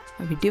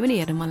 भिडियो पनि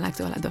हेर्न मन लाग्छ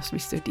होला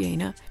 10-20 चोटि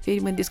होइन, फेरि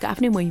पनि त्यसको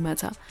आफ्नै महिमा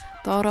छ।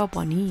 तर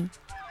पनि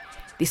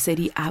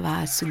त्यसरी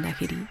आवाज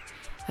सुन्दाखेरि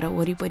र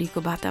वरिपरिको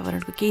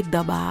वातावरणको केही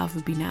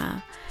दबाव बिना,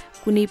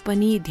 कुनै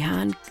पनि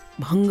ध्यान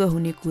भङ्ग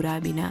हुने कुरा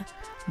बिना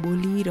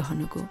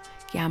बोलिरहनुको,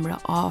 क्यामेरा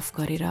अफ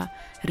गरेर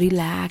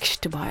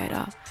रिल्याक्स्ड भएर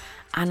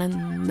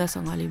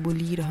आनन्दसँगले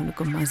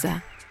बोलिरहनुको मजा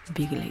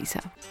बेग्लै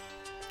छ।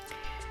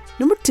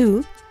 नम्बर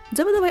 2,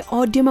 जब तपाईँ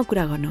अडियोमा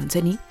कुरा गर्नुहुन्छ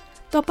नि,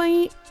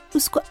 तपाईँ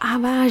उसको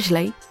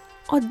आवाजलाई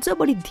अझ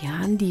बढी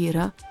ध्यान दिएर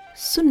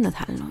सुन्न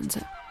थाल्नुहुन्छ।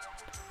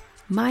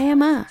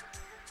 मायामा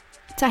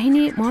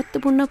चाहिने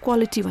महत्त्वपूर्ण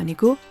क्वालिटी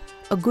भनेको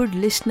अ गुड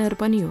लिसनर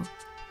पनि हो।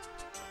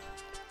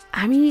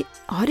 हामी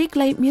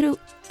हरेकलाई मेरो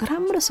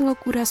राम्रोसँग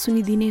कुरा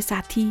सुनिदिने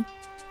साथी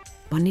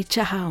भन्ने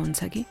चाह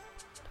हुन्छ कि,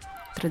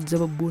 तर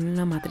जब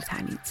बोल्न मात्र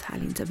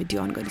थालिन्छ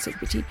भिडियो अन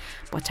गरिसकेपछि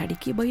पछाडि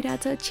के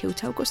भइरहेछ,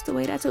 छेउछाउ कस्तो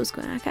भइरहेछ,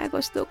 उसको आँखा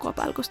कस्तो,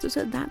 कपाल कस्तो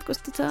छ, दाँत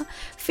कस्तो छ,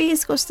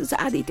 फेस कस्तो छ,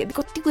 आदि इत्यादि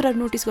कति कुरा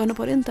नोटिस गर्नु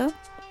पऱ्यो नि त।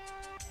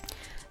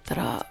 तर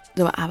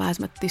जब आवाज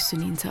मात्रै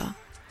सुनिन्छ,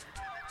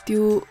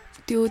 त्यो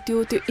त्यो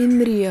त्यो त्यो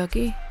इन्द्रिय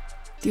के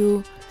त्यो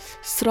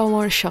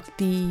श्रवण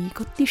शक्ति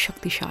कति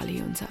शक्तिशाली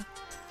हुन्छ।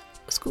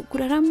 उसको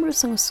कुरा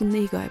राम्रोसँग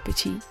सुन्दै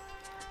गएपछि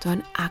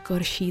झन्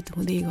आकर्षित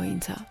हुँदै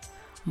गइन्छ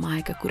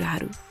मायाका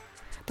कुराहरू।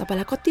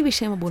 तपाईँलाई कति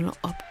विषयमा बोल्न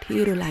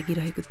अप्ठ्यारो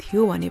लागिरहेको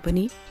थियो भने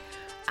पनि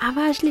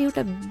आवाजले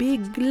एउटा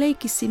बेग्लै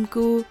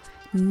किसिमको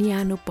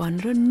न्यानोपन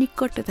र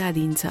निकटता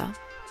दिन्छ।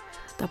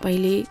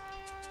 तपाईँले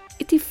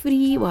यति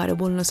फ्री भएर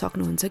बोल्न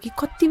सक्नुहुन्छ कि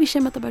कति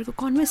विषयमा तपाईँहरूको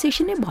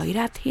कन्भर्सेसनै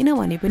भइरहेको थिएन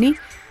भने पनि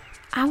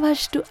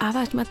आवाज टु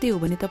आवाज मात्रै हो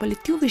भने तपाईँले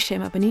त्यो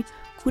विषयमा पनि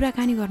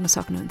कुराकानी गर्न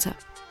सक्नुहुन्छ।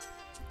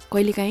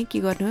 कहिलेकाहीँ के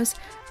गर्नुहोस्,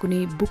 कुनै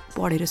बुक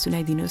पढेर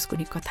सुनाइदिनुहोस्,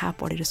 कुनै कथा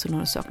पढेर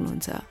सुनाउन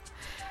सक्नुहुन्छ,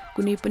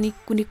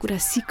 कुनै कुरा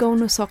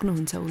सिकाउन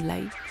सक्नुहुन्छ,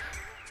 उसलाई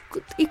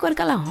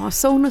एकअर्कालाई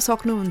हँसाउन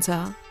सक्नुहुन्छ।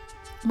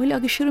 मैले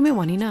अघि सुरुमै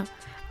भनिनँ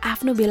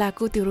आफ्नो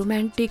बेलाको त्यो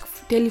रोमान्टिक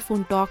टेलिफोन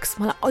टक्स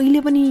मलाई अहिले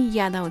पनि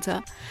याद आउँछ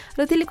र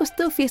त्यसले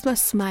कस्तो फेसमा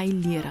स्माइल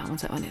लिएर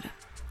आउँछ भनेर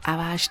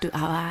आवाज टु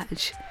आवाज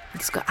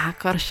त्यसको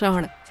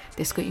आकर्षण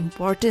त्यसको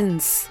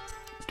importance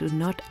do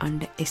not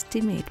under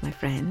estimate my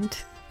friend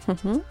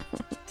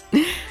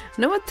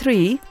number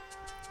 3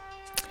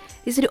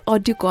 यसरी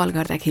अडियो कल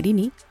गर्दाखेरि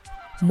नि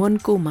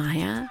मनको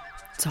माया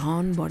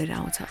झन बढेर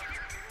आउँछ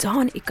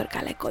झन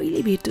एकअर्कालाई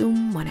कहिले भेटौँ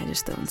भने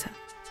जस्तो हुन्छ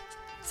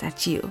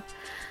साँच्ची हो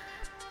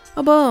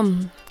अब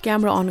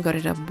क्यामेरा अन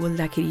गरेर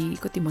बोल्दाखेरि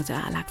कति मजा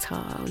लाग्छ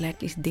उसलाई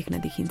एटलिस्ट देख्न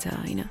देखिन्छ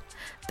होइन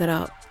तर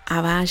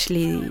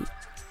आवाजले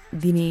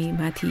दिने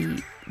माथि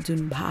जुन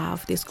भाव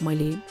त्यसको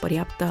मैले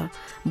पर्याप्त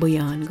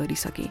बयान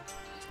गरिसकेँ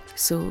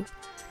सो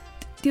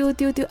त्यो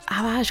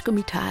आवाजको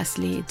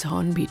मिठासले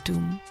झन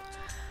भेटौँ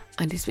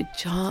अनि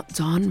त्यसपछि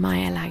झन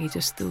माया लागे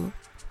जस्तो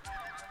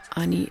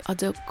अनि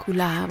अझ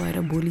खुला भएर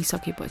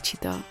बोलिसकेपछि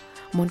त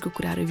मनको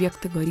कुराहरू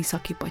व्यक्त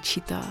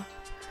गरिसकेपछि त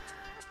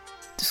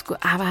त्यसको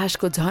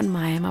आवाजको झन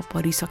मायामा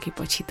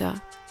परिसकेपछि त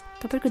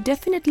तपाईँको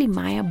डेफिनेटली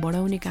माया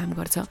बढाउने काम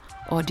गर्छ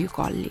अडियो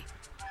कलले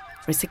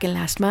र सेकेन्ड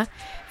लास्टमा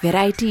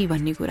भेराइटी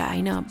भन्ने कुरा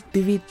होइन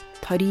विविध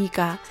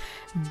थरीका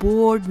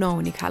बोर्ड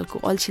नहुने खालको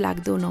अल्छी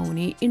लाग्दो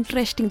नहुने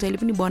इन्ट्रेस्टिङ जहिले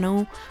पनि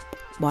बनाऊ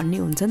भन्ने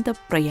हुन्छ नि त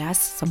प्रयास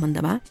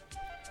सम्बन्धमा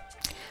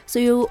सो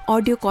यो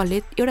अडियो कलले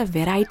एउटा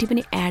भेराइटी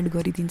पनि एड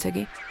गरिदिन्छ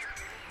कि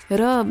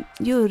र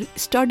यो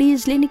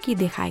स्टडिजले नै के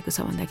देखाएको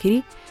छ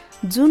भन्दाखेरि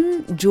जुन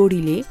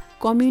जोडीले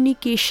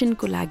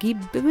कम्युनिकेसनको लागि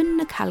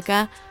विभिन्न खालका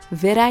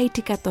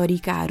भेराइटीका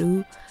तरिकाहरू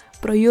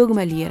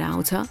प्रयोगमा लिएर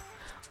आउँछ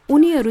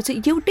उनीहरू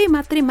चाहिँ एउटै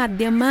मात्रै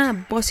माध्यममा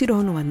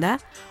बसिरहनुभन्दा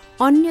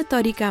अन्य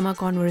तरिकामा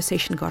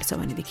कन्भर्सेसन गर्छ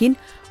भनेदेखि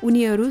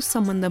उनीहरू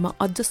सम्बन्धमा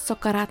अझ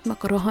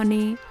सकारात्मक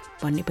रहने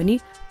भन्ने पनि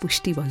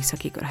पुष्टि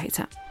भइसकेको रहेछ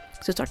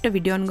सो चट्ट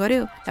भिडियो अन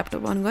गऱ्यो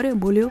ल्यापटप अन गऱ्यो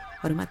बोल्यो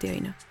अरू मात्रै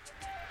होइन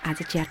आज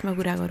च्याटमा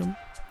कुरा गरौँ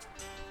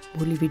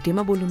भोलि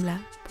भिडियोमा बोलौँला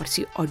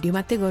पर्सि अडियो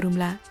मात्रै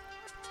गरौँला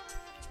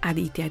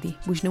आदि इत्यादि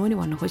बुझ्नु पनि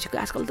भन्न खोजेको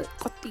आजकल त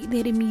कति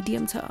धेरै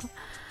मिडियम छ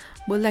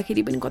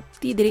बोल्दाखेरि पनि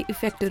कति धेरै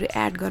इफेक्टहरू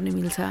एड गर्न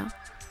मिल्छ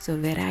सो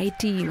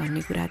भेराइटी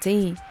भन्ने कुरा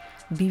चाहिँ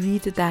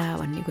विविधता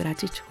भन्ने कुरा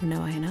चाहिँ छुन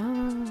भएन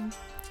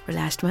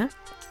लास्टमा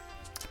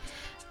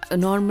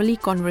नर्मली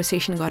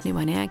कन्भर्सेसन गर्ने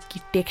भने कि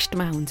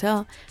टेक्स्टमा हुन्छ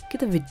कि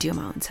त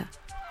भिडियोमा हुन्छ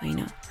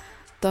होइन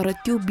तर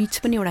त्यो बिच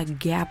पनि एउटा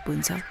ग्याप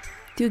हुन्छ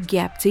त्यो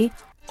ग्याप चाहिँ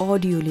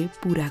अडियोले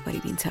पुरा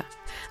गरिदिन्छ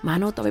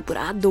मानौ तपाईँ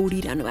पुरा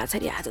दौडिरहनु भएको छ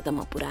अरे आज त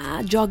म पुरा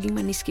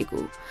जगिङमा निस्केको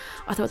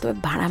अथवा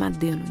तपाईँ भाडा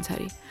मात्दै हुनुहुन्छ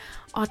अरे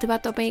अथवा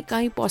तपाईँ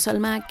कहीँ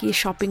पसलमा के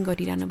सपिङ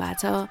गरिरहनु भएको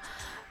छ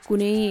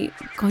कुनै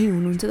कहीँ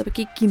हुनुहुन्छ तपाईँ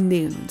के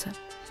किन्दै हुनुहुन्छ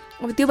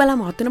अब त्यो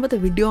बेलामा हत्तु त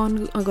भिडियो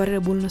अन गरेर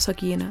बोल्न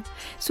सकिएन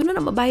सुन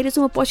न म बाहिर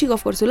चाहिँ म पछि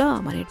गफ गर्छु ल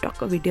भनेर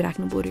टक्क भिडियो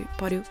राख्नु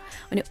पर्यो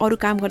अनि अरू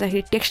काम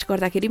गर्दाखेरि टेक्स्ट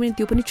गर्दाखेरि पनि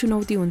त्यो पनि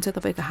चुनौती हुन्छ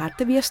तपाईँको हात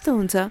त व्यस्त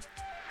हुन्छ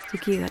त्यो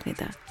के गर्ने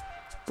त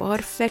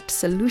perfect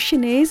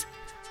solution is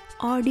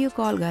audio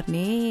call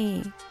गर्ने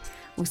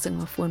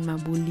उसँग फोनमा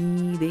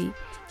बोलिँदै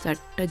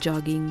चट्ट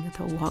जगिङ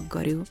अथवा वक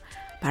गऱ्यो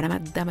भाडा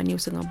माग्दा पनि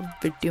उसँग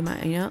भिडियोमा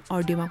होइन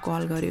अडियोमा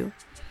कल गऱ्यो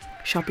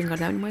सपिङ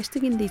गर्दा पनि म यस्तो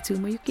किन्दैछु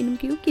म यो किनौँ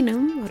कि यो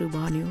किनौँ अरू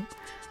भन्यो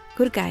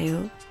खुर्कायो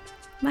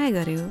माया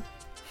गऱ्यो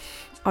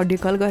अडियो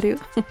कल गऱ्यो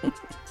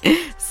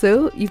सो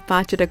यी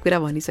 5वटा कुरा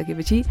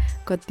भनिसकेपछि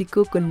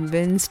कतिको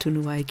कन्भिन्स्ड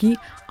हुनुभयो कि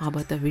अब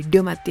त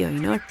भिडियो मात्रै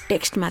होइन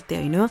टेक्स्ट मात्रै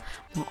होइन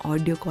म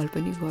अडियो कल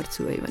पनि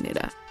गर्छु है भनेर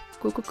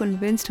को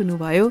कन्भिन्स्ड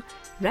हुनुभयो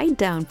write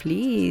down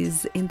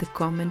please in the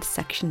comment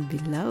section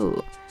below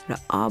र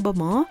अब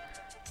म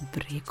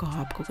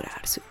ब्रेकअपको कुरा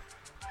गर्छु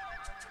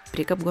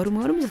ब्रेकअप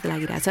गरौँ जस्तो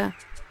लागिरहेछ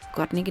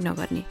गर्ने कि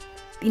नगर्ने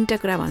 3टा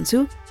कुरा भन्छु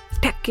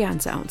ठ्याक्कै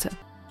आन्सर आउँछ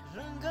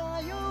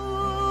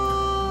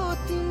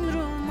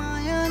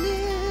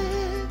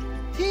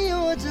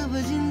जब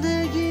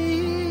जिन्दगी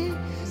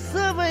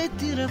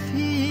सबैतिर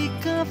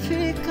फीका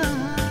फीका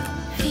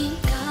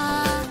फीका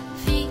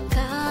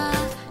फीका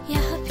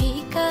यहाँ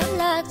फीका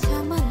लाग्छ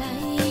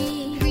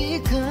मलाई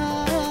फीका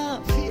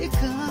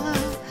फीका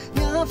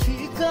यहाँ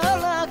फीका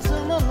लाग्छ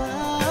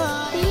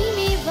मलाई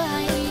तिमी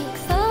बाहेक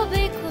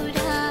सबै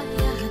कुरा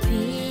यहाँ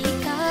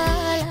फीका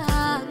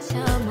लाग्छ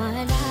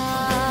मलाई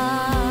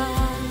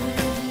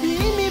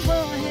तिमी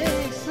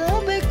बाहेक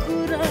सबै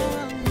कुरा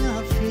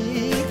यहाँ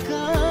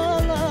फीका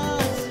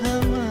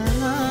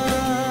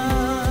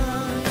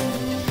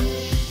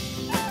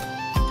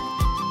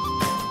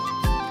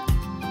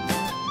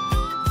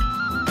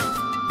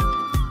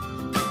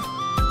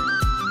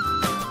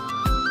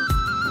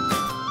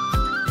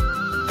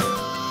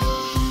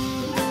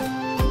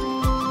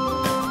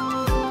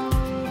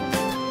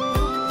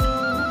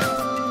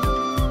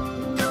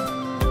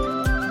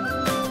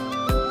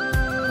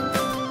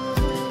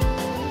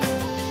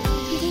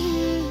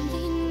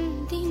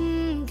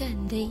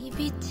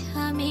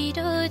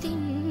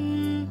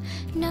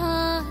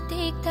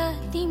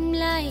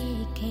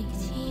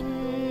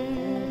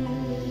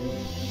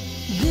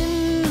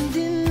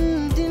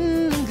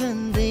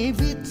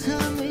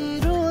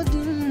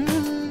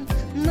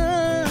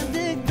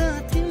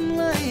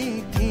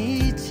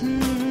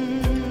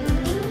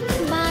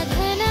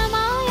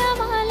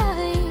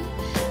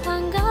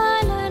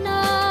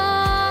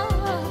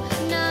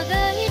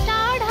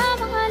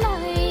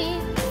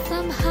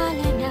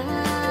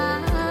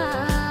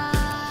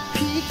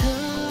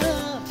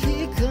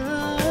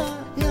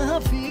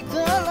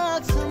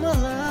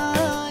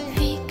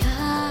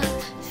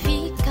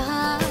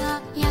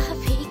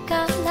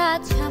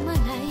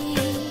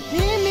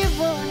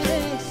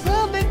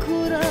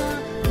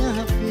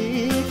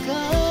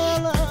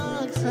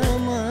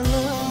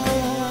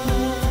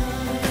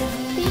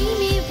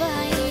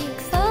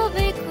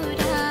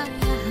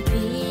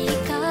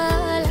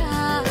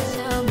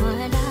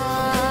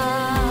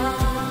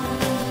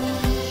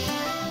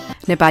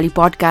नेपाली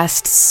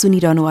पडकास्ट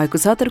सुनिरहनु भएको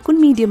छ, तर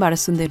कुन मिडियमबाट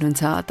सुन्दै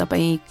हुनुहुन्छ?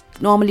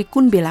 तपाईँ नर्मली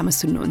कुन बेलामा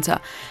सुन्नुहुन्छ?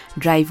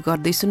 ड्राइभ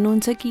गर्दै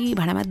सुन्नुहुन्छ कि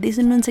भाँडा माझ्दै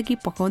सुन्नुहुन्छ कि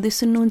पकाउँदै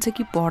सुन्नुहुन्छ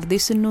कि पढ्दै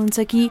सुन्नुहुन्छ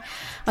कि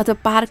अथवा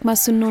पार्कमा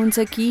सुन्नुहुन्छ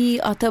कि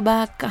अथवा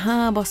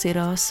कहाँ बसेर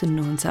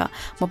सुन्नुहुन्छ?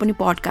 म पनि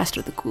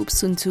पडकास्टहरू त खुब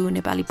सुन्छु,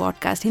 Nepali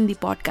podcast, Hindi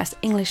podcast,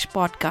 English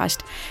podcast,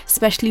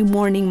 specially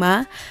मर्निङमा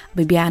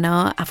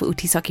बिहान आफू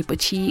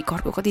उठिसकेपछि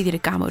घरको कति धेरै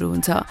कामहरू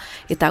हुन्छ,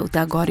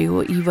 यताउता गऱ्यो,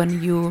 इभन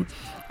यो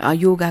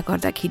योगा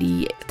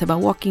गर्दाखेरि अथवा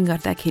वकिङ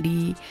गर्दाखेरि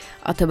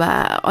अथवा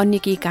अन्य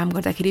केही काम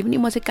गर्दाखेरि पनि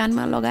म चाहिँ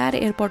कानमा लगाएर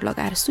एयरपड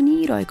लगाएर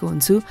सुनिरहेको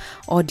हुन्छु।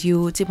 अडियो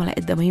चाहिँ मलाई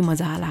एकदमै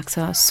मजा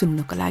लाग्छ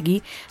सुन्नको लागि,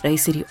 र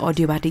यसरी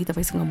अडियोबाटै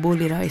तपाईँसँग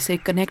बोलेर यसरी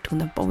कनेक्ट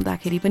हुन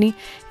पाउँदाखेरि पनि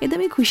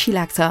एकदमै खुसी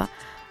लाग्छ।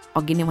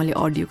 अघि नै मैले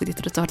अडियोको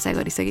त्यत्रो चर्चा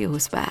गरिसकेँ,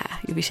 होस् बा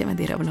यो विषयमा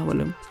धेरै अब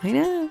नबोलौँ होइन।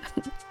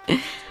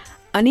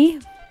 अनि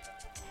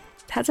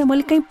थाहा छ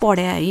मैले कहीँ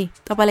पढेँ है,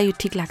 तपाईँलाई यो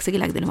ठिक लाग्छ कि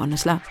लाग्दैन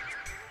भन्नुहोस् ल।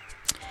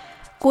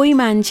 कोही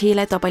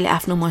मान्छेलाई तपाईँले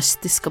आफ्नो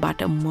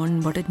मस्तिष्कबाट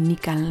मनबाट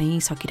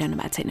निकाल्नै सकिरहनु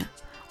भएको छैन,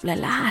 उसलाई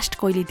लास्ट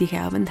कहिले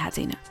देखायो पनि थाहा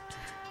छैन,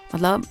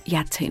 मतलब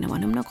याद छैन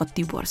भनौँ न।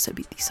 कति वर्ष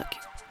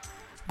बितिसक्यो,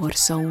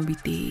 वर्षौँ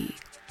बिते,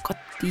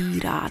 कति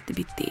रात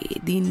बिते,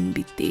 दिन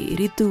बिते,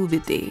 ऋतु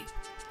बिते,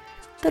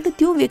 तर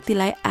त्यो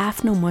व्यक्तिलाई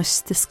आफ्नो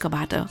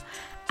मस्तिष्कबाट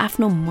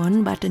आफ्नो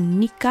मनबाट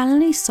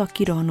निकाल्नै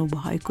सकिरहनु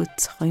भएको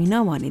छैन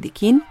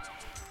भनेदेखि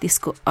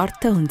त्यसको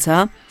अर्थ हुन्छ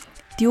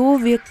त्यो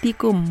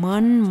व्यक्तिको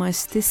मन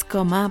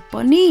मस्तिष्कमा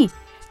पनि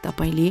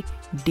तपाईँले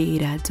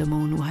डेरा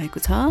जमाउनु भएको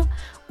छ,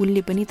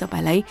 उसले पनि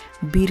तपाईँलाई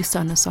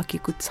बिर्सन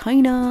सकेको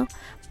छैन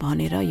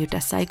भनेर एउटा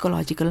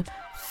साइकोलोजिकल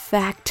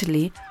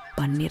फ्याक्टले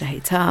भन्ने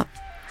रहेछ।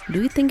 Do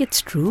you think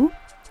it's true?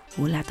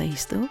 होला त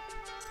यस्तो?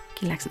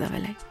 के लाग्छ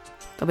तपाईँलाई?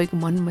 तपाईँको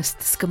मन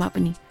मस्तिष्कमा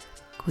पनि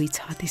कोही छ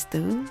त्यस्तो?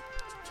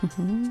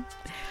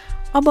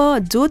 अब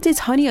जो चाहिँ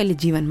छ नि अहिले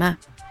जीवनमा,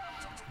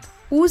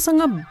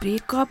 उसँग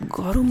ब्रेकअप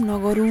गरौँ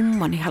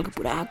नगरौँ भन्ने खालको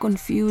पुरा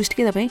कन्फ्युज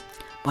के तपाईँ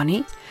भने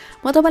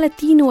म तपाईँलाई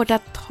 3वटा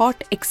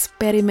थट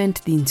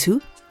एक्सपेरिमेन्ट दिन्छु।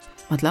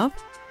 मतलब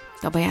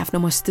तपाईँ आफ्नो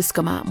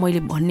मस्तिष्कमा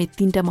मैले भन्ने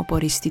 3टा म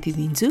परिस्थिति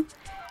दिन्छु,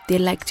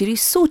 त्यसलाई एक्चुअली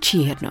सोची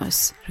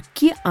हेर्नुहोस् र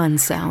के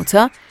आन्सर आउँछ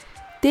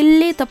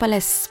त्यसले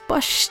तपाईँलाई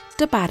स्पष्ट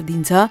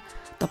पारिदिन्छ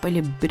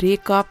तपाईँले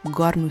ब्रेकअप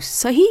गर्नु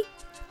सही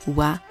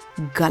वा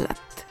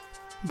गलत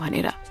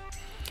भनेर।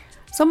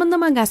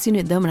 सम्बन्धमा गाँसिनु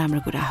एकदम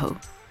राम्रो कुरा हो,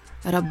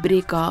 र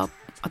ब्रेकअप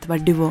अथवा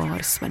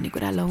डिभोर्स भन्ने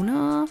कुरा लाउन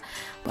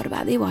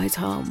बर्बादै भएछ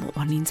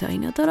भनिन्छ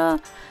होइन।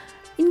 तर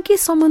इनके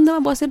सम्बन्धमा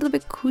बसेर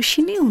तपाईँ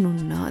खुसी नै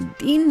हुनुहुन्न,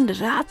 दिन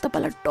रात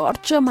तपाईँलाई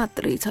टर्चर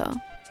मात्रै छ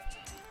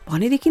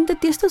भनेदेखि त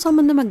त्यस्तो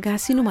सम्बन्धमा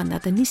गाँसिनुभन्दा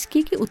त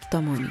निस्केकै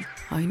उत्तम हो नि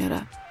होइन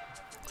र।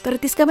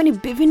 तर त्यसका पनि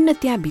विभिन्न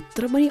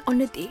त्यहाँभित्र पनि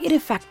अन्य धेरै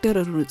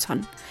फ्याक्टरहरू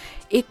छन्,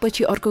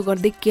 एकपछि अर्को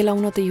गर्दै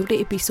केलाउन त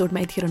एउटै एपिसोडमा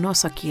यतिखेर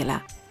नसकिएला।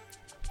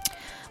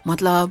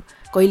 मतलब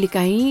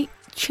कहिलेकाहीँ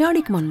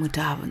क्षणिक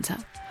मनमुटाव हुन्छ,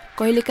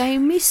 कहिलेकाहीँ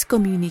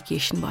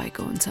मिसकम्युनिकेसन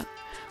भएको हुन्छ,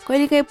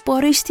 कहिलेकाहीँ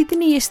परिस्थिति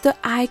नै यस्तो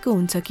आएको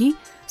हुन्छ कि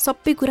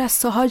सबै कुरा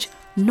सहज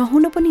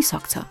नहुन पनि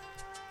सक्छ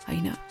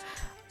होइन।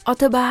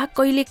 अथवा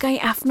कहिलेकाहीँ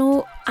आफ्नो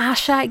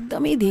आशा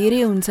एकदमै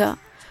धेरै हुन्छ,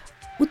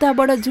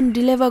 उताबाट जुन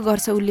डेलिभर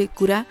गर्छ उसले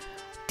कुरा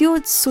त्यो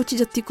सोचे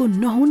जतिको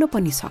नहुन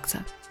पनि सक्छ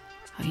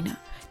होइन।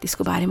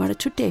 त्यसको बारेमा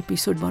छुट्टै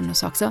एपिसोड बन्न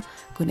सक्छ,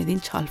 कुनै दिन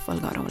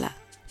छलफल गरौँला।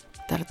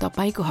 तर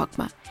तपाईँको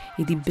हकमा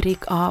यदि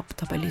ब्रेकअप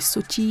तपाईँले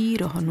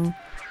सोचिरहनु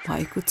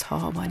भएको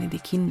छ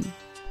भनेदेखि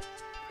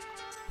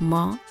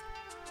म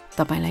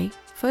तपाईँलाई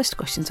फर्स्ट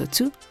क्वेसन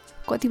सोध्छु,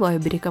 कति भयो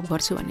ब्रेकअप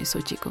गर्छु भन्ने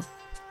सोचेको?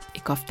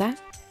 1 हप्ता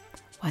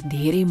वा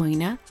धेरै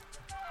महिना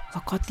वा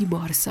कति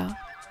वर्ष?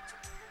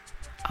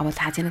 अब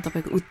थाहा छैन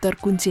तपाईँको उत्तर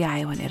कुन चाहिँ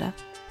आयो भनेर,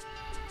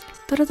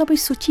 तर तपाईँ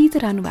सोचि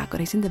त रहनु भएको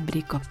रहेछ नि त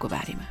ब्रेकअपको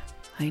बारेमा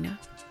होइन।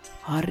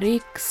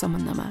 हरेक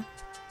सम्बन्धमा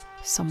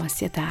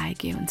समस्या त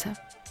आएकै हुन्छ,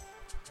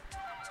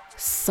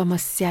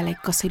 समस्यालाई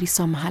कसरी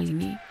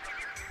सम्हालिने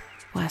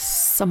वा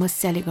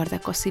समस्याले गर्दा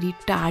कसरी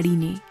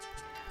टाढिने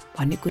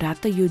भन्ने कुरा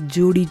त यो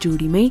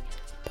जोडीमै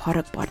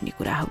फरक पर्ने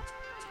कुरा हो।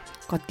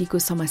 कतिको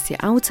समस्या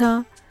आउँछ,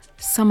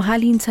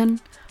 सम्हालिन्छन्,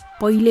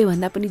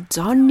 पहिलेभन्दा पनि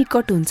झन्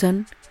निकट हुन्छन्,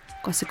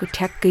 कसैको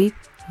ठ्याक्कै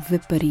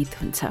विपरीत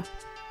हुन्छ।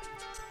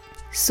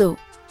 सो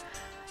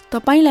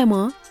तपाईँलाई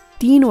म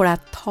 3वटा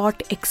थट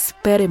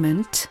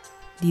एक्सपेरिमेन्ट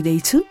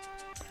दिँदैछु,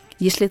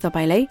 यसले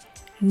तपाईँलाई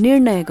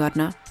निर्णय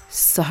गर्न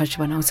सहज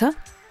बनाउँछ।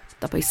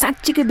 तपाईँ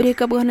साँच्चीकै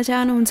ब्रेकअप गर्न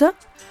चाहनुहुन्छ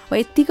वा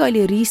यत्तिकै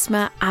अहिले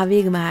रिसमा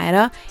आवेगमा आएर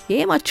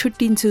हे म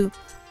छुट्टिन्छु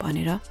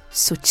भनेर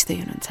सोच्दै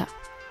हुनुहुन्छ?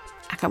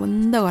 आँखा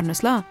बन्द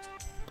गर्नुहोस् ल,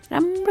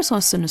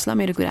 राम्रोसँग सुन्नुहोस् ल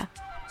मेरो कुरा।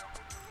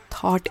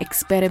 थट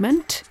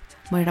एक्सपेरिमेन्ट,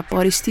 म एउटा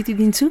परिस्थिति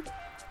दिन्छु,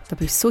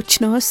 तपाईँ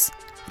सोच्नुहोस्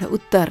र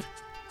उत्तर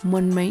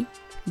मनमै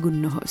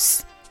गुन्नुहोस्।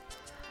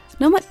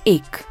 नम्बर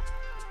 1,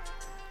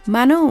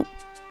 मानौ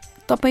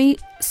तपाईँ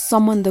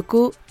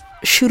सम्बन्धको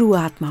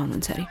सुरुवातमा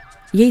हुनुहुन्छ अरे,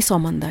 यही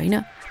सम्बन्ध होइन,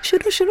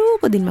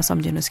 सुरुको दिनमा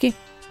सम्झिनुहोस् कि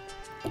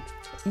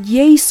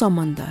यही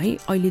सम्बन्ध है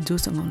अहिले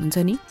जोसँग हुनुहुन्छ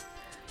नि,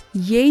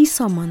 यही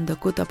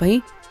सम्बन्धको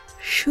तपाईँ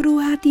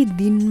सुरुवाती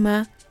दिनमा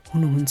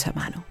हुनुहुन्छ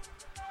मानौ,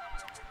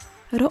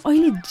 र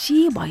अहिले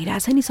जे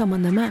भइरहेछ नि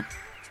सम्बन्धमा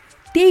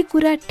त्यही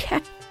कुरा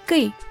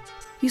ठ्याक्कै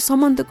यो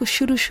सम्बन्धको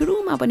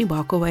सुरुमा पनि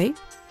भएको भए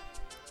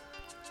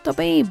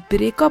तपाईँ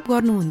ब्रेकअप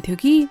गर्नुहुन्थ्यो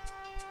कि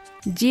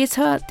जे छ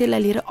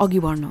त्यसलाई लिएर अघि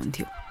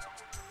बढ्नुहुन्थ्यो?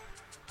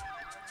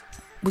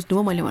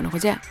 बुझ्नुभयो मैले भन्नु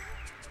खोजेँ?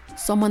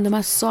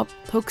 सम्बन्धमा सब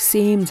थोक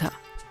सेम छ,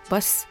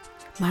 बस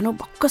मानव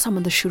भक्क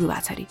सम्बन्ध सुरु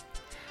भएको छ अरे।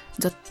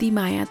 जति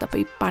माया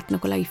तपाईँ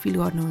पार्टनको लागि फिल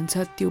गर्नुहुन्छ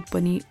त्यो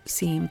पनि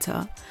सेम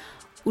छ,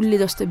 उसले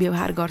जस्तो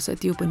व्यवहार गर्छ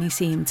त्यो पनि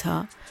सेम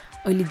छ,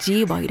 अहिले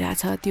जे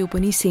भइरहेछ त्यो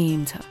पनि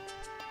सेम छ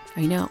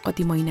होइन।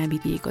 कति महिना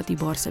बिते, कति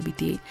वर्ष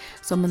बिते,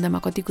 सम्बन्धमा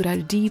कति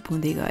कुराहरू डिप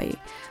हुँदै गए,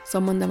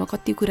 सम्बन्धमा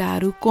कति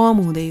कुराहरू कम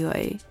हुँदै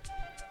गए,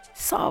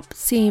 सब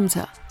सेम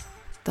छ।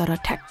 तर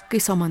ठ्याक्कै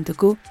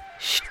सम्बन्धको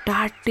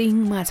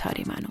स्टार्टिङमा छ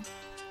अरे मानौ,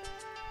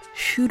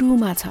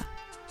 सुरुमा छ।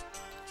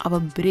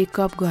 अब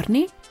ब्रेकअप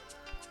गर्ने,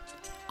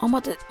 म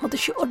त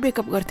स्योर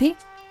ब्रेकअप गर्थेँ,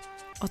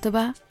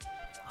 अथवा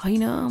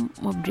होइन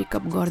म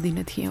ब्रेकअप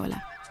गर्दिनँ थिएँ होला।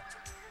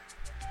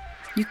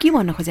 यो के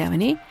भन्न खोजे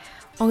भने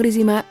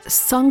अङ्ग्रेजीमा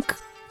सङ्क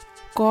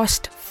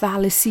कस्ट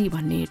फ्यालेसी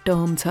भन्ने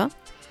टर्म छ।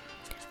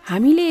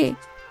 हामीले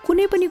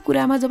कुनै पनि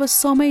कुरामा जब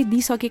समय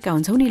दिइसकेका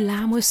हुन्छौँ नि,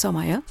 लामो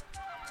समय,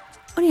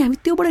 अनि हामी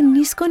त्योबाट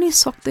निस्कनै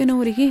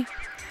सक्दैनौँ अरे के।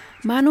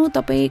 मानौ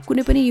तपाईँ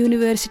कुनै पनि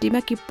युनिभर्सिटीमा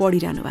के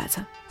पढिरहनु भएको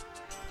छ,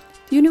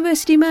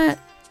 युनिभर्सिटीमा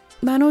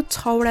मानौ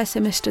 6वटा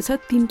सेमेस्टर छ,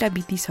 3टा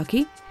बितिसके,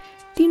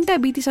 3टा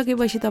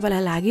बितिसकेपछि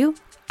तपाईँलाई लाग्यो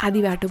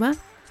आधी बाटोमा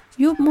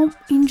यो म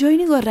इन्जोय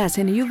नै गरिरहेको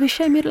छैन, यो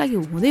विषय मेरो लागि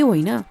हुँदै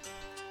होइन,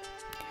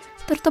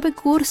 तर तपाईँ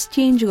कोर्स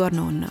चेन्ज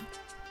गर्नुहुन्न।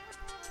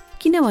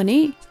 किनभने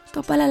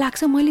तपाईँलाई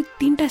लाग्छ मैले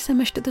 3टा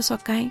सेमेस्टर त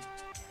सकाएँ,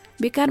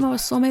 बेकारमा अब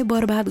समय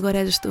बर्बाद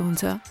गरे जस्तो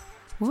हुन्छ,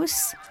 होस्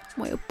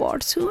म यो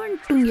पढ्छु अनि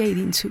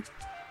टुङ्ग्याइदिन्छु।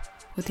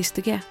 हो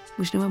त्यस्तो क्या।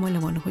 बुझ्नुभयो मैले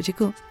भन्नु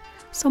खोजेको?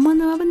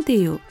 सम्बन्धमा पनि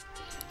त्यही हो।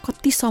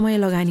 कति समय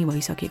लगानी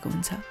भइसकेको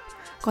हुन्छ,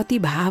 कति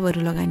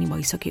भावहरू लगानी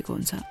भइसकेको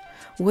हुन्छ,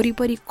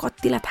 वरिपरि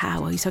कतिलाई थाहा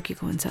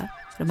भइसकेको हुन्छ,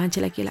 र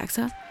मान्छेलाई के लाग्छ,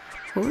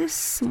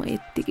 होस् म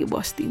यत्तिकै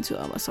बस्दिन्छु,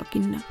 अब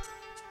सकिन्न।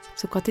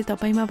 सो कतै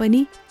तपाईँमा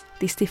पनि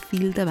त्यस्तै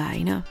फिल त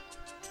भएन?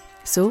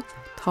 सो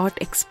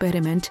थट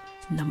एक्सपेरिमेन्ट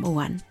नम्बर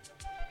 1,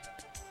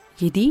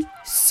 यदि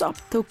सब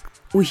थोक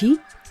उही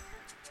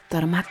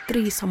तर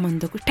मात्रै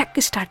सम्बन्धको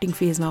ठ्याक्कै स्टार्टिङ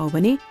फेजमा हो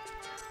भने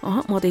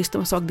म त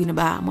यस्तोमा सक्दिनँ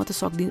बा, म त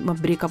सक्दिनँ, म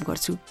ब्रेकअप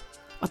गर्छु।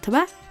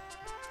 अथवा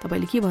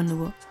तपाईँले के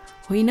भन्नुभयो,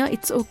 होइन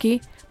इट्स ओके,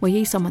 म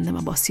यही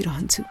सम्बन्धमा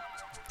बसिरहन्छु।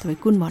 तपाईँ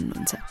कुन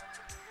भन्नुहुन्छ?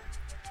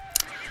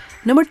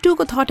 नम्बर 2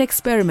 को थट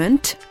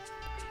एक्सपेरिमेन्ट,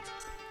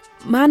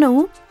 मानौ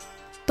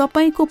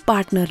तपाईँको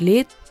पार्टनरले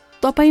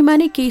तपाईँमा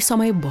नै केही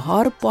समय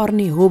भर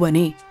पर्ने हो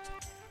भने,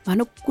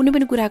 मानौ कुनै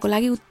पनि कुराको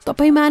लागि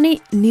तपाईँमा नै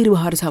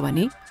निर्भर छ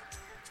भने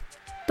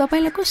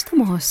तपाईँलाई कस्तो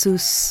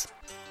महसुस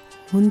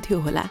हुन्थ्यो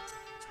होला?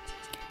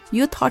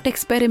 यो थट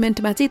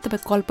एक्सपेरिमेन्टमा चाहिँ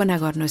तपाईँ कल्पना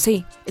गर्नुहोस् है,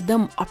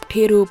 एकदम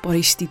अप्ठ्यारो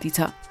परिस्थिति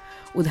छ।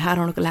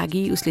 उदाहरणको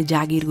लागि उसले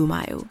जागिर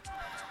गुमायो,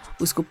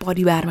 उसको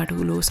परिवारमा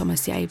ठुलो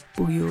समस्या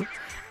आइपुग्यो,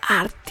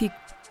 आर्थिक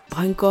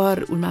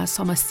भयङ्कर उनमा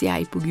समस्या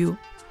आइपुग्यो,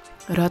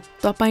 र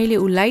तपाईँले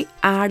उसलाई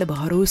आड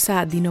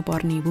भरोसा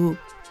दिनुपर्ने भयो।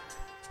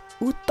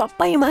 ऊ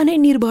तपाईँमा नै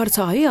निर्भर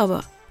छ है,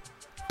 अब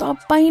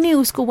तपाईँ नै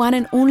उसको वान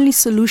एन्ड ओन्ली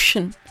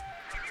सोल्युसन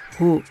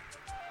हो।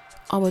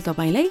 अब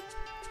तपाईँलाई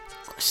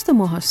कस्तो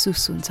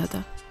महसुस हुन्छ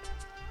त?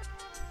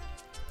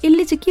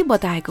 यसले चाहिँ के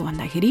बताएको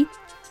भन्दाखेरि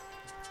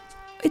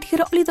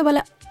यतिखेर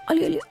तपाईँलाई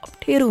अलिअलि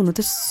अप्ठ्यारो हुनु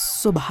त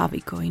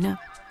स्वाभाविक होइन,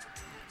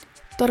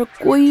 तर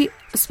कोही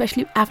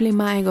स्पेसली आफूले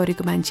माया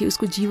गरेको मान्छे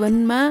उसको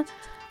जीवनमा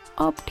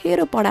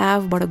अप्ठ्यारो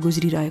पडावबाट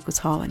गुज्रिरहेको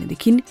छ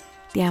भनेदेखि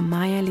त्यहाँ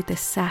मायाले त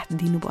साथ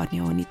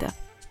दिनुपर्ने हो नि त।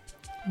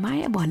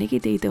 माया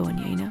भनेकै त्यही त हो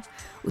नि होइन,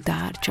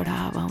 उतार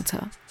चढाव आउँछ,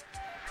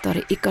 तर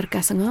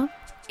एकअर्कासँग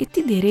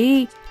यति धेरै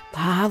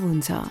भाव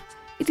हुन्छ,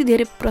 यति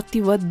धेरै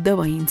प्रतिबद्ध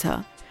भइन्छ,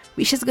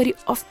 विशेष गरी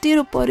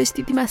अप्ठ्यारो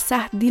परिस्थितिमा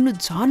साथ दिनु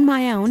झन्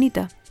माया हो नि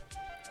त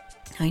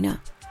होइन।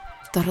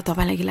 तर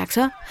तपाईँलाई के लाग्छ,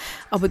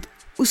 अब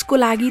उसको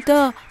लागि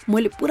त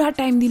मैले पुरा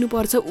टाइम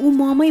दिनुपर्छ, ऊ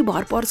ममै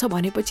भर पर्छ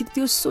भनेपछि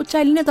त्यो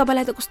सोचाइले नै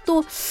तपाईँलाई त कस्तो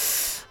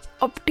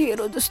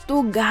अप्ठ्यारो जस्तो,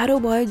 गाह्रो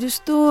भयो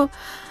जस्तो,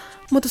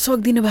 म त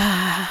सक्दिनँ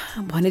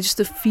भा भने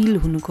जस्तो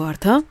फिल हुनुको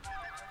अर्थ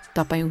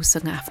तपाईँ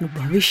उसँग आफ्नो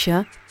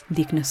भविष्य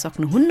देख्न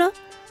सक्नुहुन्न,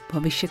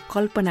 भविष्य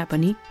कल्पना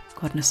पनि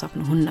गर्न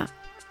सक्नुहुन्न।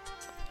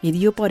 यदि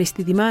यो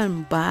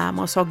परिस्थितिमा बा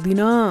म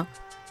सक्दिनँ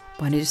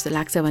भने जस्तो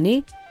लाग्छ भने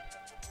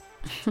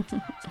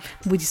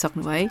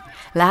बुझिसक्नु भयो है।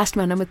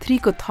 लास्टमा नम्बर 3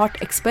 को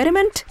थट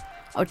एक्सपेरिमेन्ट,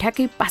 अब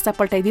ठ्याक्कै पासा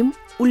पल्टाइदिउँ,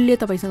 उसले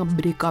तपाईँसँग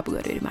ब्रेकअप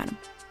गरेर मानौँ,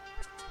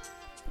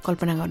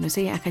 कल्पना गर्नुहोस्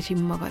है आँखा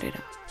चिम्म गरेर,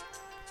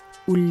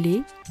 उसले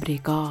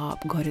ब्रेकअप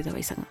गर्यो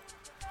तपाईँसँग,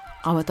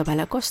 अब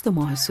तपाईँलाई कस्तो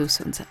महसुस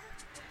हुन्छ?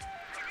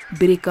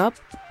 ब्रेकअप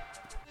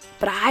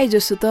प्राय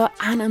जसो त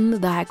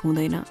आनन्ददायक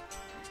हुँदैन,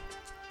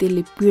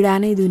 त्यसले पीडा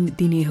नै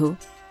दिने हो।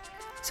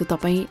 सो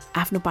तपाईँ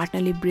आफ्नो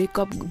पार्टनरले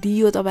ब्रेकअप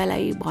दियो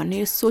तपाईँलाई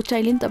भन्ने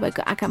सोचाइले नि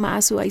तपाईँको आँखामा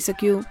आँसु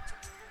आइसक्यो,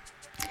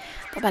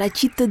 तपाईँलाई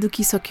चित्त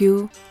दुखिसक्यो,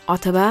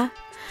 अथवा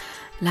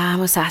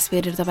लामो सास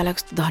फेरेर तपाईँलाई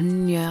कस्तो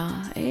धन्य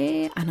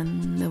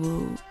आनन्द भयो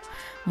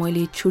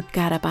मैले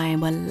छुटकारा पाएँ,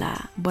 बल्ल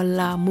बल्ल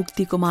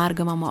मुक्तिको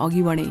मार्गमा म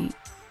अघि बढेँ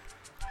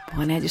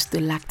भने जस्तो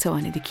लाग्छ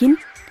भनेदेखि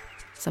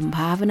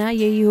सम्भावना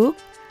यही हो,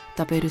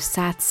 तपाईँहरू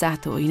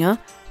साथ होइन,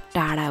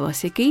 टाढा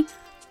बसेकै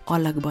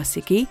अलग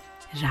बसेकै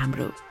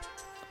राम्रो।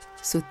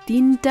 सो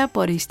 3टा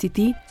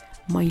परिस्थिति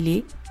मैले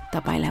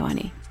तपाईँलाई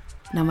भने।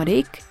 नम्बर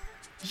 1,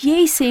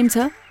 यही सेम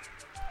छ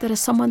तर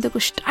सम्बन्धको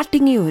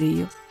स्टार्टिङै हो रे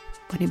यो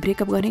भने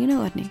ब्रेकअप गर्ने कि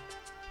नगर्ने,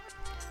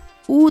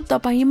 ऊ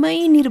तपाईँमै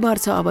निर्भर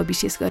छ। अब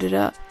विशेष गरेर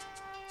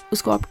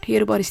उसको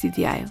अप्ठ्यारो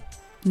परिस्थिति आयो,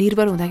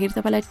 निर्भर हुँदाखेरि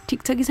तपाईँलाई ठिक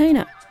छ कि छैन,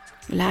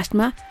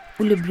 लास्टमा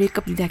उसले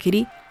ब्रेकअप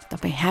दिँदाखेरि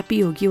तपाईँ ह्याप्पी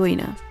हो कि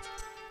होइन,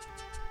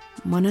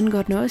 मनन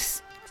गर्नुहोस्।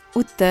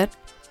 उत्तर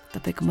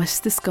तपाईँको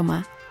मस्तिष्कमा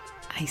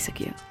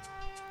आइसक्यो।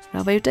 र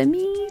अब एउटा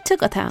मिठो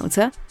कथा आउँछ,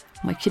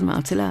 म एकछिनमा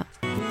आउँछु ल।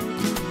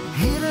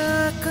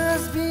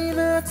 आकाश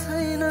बिना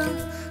छैन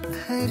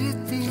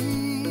धरती,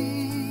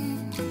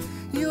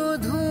 यो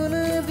धुन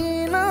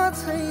बिना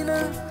छैन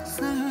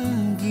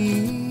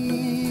सङ्गीत।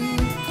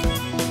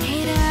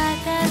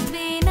 आकाश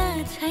बिना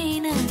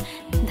छैन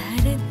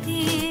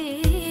धरती,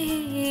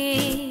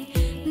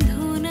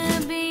 धुन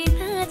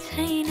बिना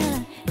छैन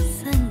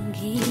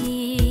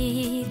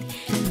सङ्गीत।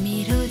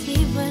 मेरो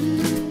जीवन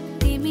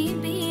तिमी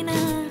बिना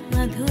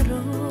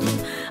अधुरो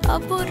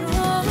अपुरो।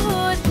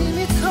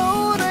 तिमी छौ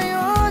र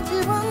यो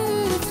जीवन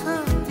छ,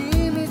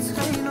 तिमी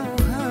छैनौ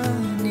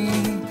भने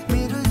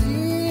मेरो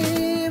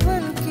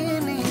जीवन के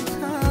नै छ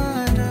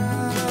र।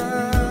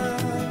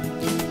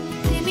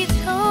 तिमी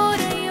छौ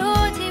र यो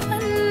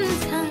जीवन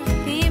छ,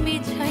 तिमी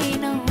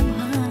छैनौ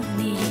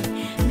भने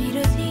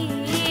मेरो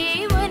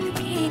जीवन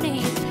के नै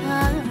छ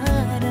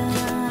र।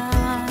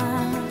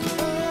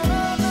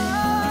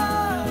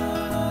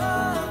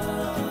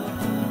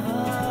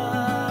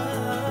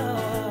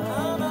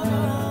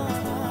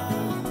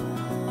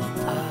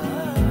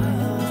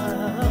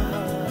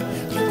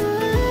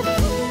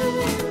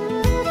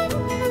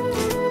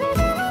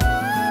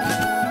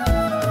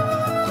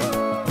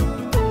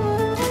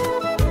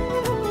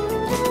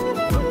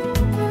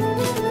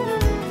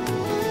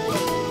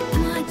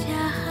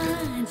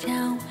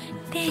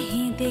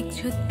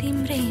 देख्छु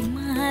तिम्रै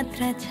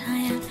मात्र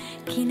छाया,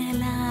 किन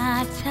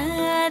लाग्छ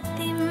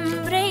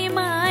तिम्रै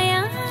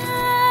माया।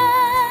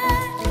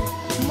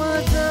 म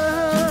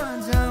जहाँ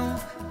जाउँ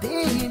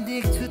त्यही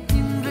देख्छु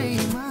तिम्रै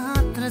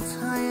मात्र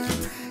छाया,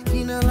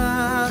 किन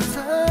लाग्छ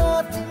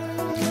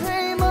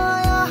तिम्रै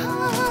माया।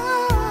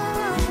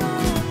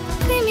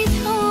 तिमी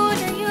छौ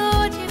र यो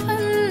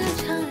जीवन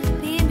छ,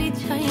 तिमी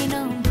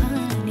छैनौ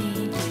भने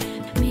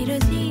मेरो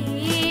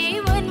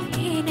जीवन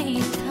के नै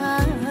छ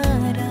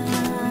र।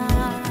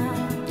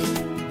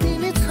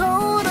 तिमी छौ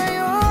र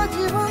यो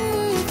जीवन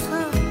छ,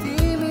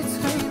 तिमी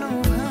छैनौ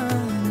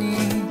भने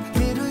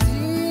मेरो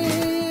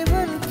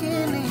जीवन के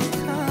नै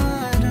छ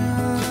र।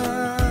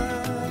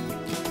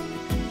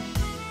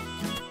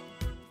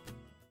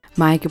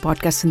 मायाको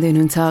पडकास्ट सुन्दै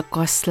हुनुहुन्छ,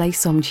 कसलाई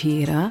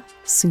सम्झिएर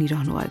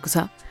सुनिरहनु भएको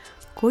छ।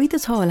 कोही त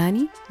छ होला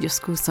नि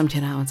जसको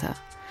सम्झना आउँछ,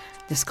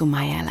 जसको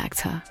माया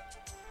लाग्छ,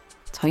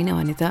 छैन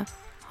भने त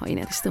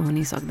होइन, त्यस्तो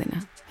हुनै सक्दैन।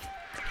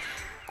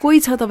 कोही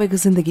छ तपाईँको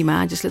जिन्दगीमा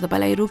जसले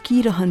तपाईँलाई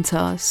रोकिरहन्छ,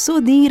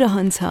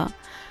 सोधिरहन्छ,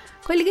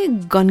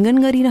 कहिलेकाहीँ गनगन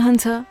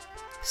गरिरहन्छ,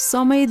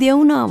 समय देऊ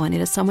न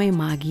भनेर समय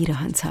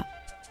मागिरहन्छ,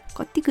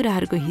 कति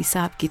कुराहरूको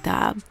हिसाब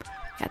किताब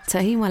याद छ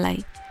है मलाई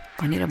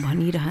भनेर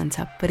भनिरहन्छ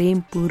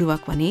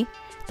प्रेमपूर्वक। भने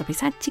तपाईँ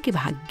साँच्चीकै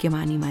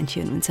भाग्यमानी मान्छे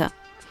हुनुहुन्छ,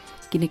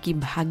 किनकि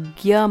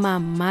भाग्यमा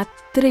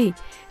मात्रै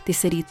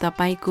त्यसरी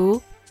तपाईँको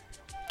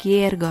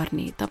केयर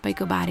गर्ने,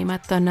 तपाईँको बारेमा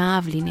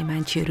तनाव लिने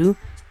मान्छेहरू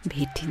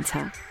भेटिन्छ।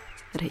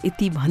 र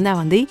यति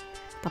भन्दै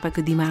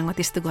तपाईँको दिमागमा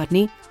त्यस्तो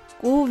गर्ने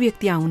को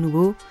व्यक्ति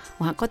आउनुभयो,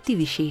 उहाँ कति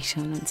विशेष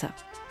हुनुहुन्छ।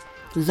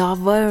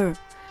 लभर,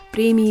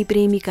 प्रेमी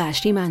प्रेमिका,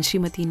 श्रीमान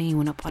श्रीमती नै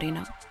हुन परेन,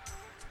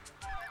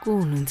 को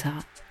हुनुहुन्छ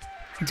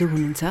जो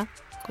हुनुहुन्छ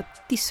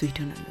कति स्विट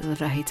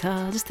रहेछ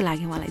जस्तो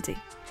लाग्यो मलाई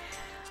चाहिँ।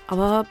 अब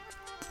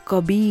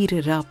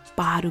कबीर र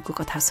पारुको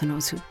कथा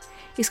सुनाउँछु,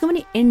 यसको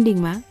पनि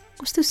एन्डिङमा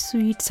कस्तो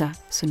स्विट छ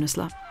सुन्नुहोस्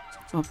ल।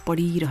 म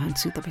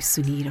पढिरहन्छु, तपाईँ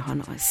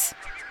सुनिरहनुहोस्।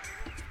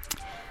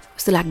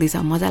 कस्तो लाग्दैछ,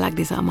 मजा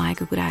लाग्दैछ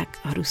मायाको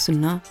कुराहरू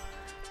सुन्न,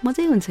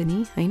 मजै हुन्छ नि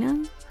होइन।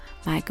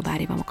 मायाको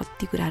बारेमा म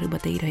कति कुराहरू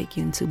बताइरहेकी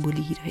हुन्छु,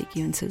 बोलिरहेकी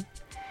हुन्छु,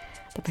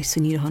 तपाईँ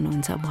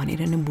सुनिरहनुहुन्छ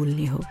भनेर नै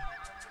बोल्ने हो।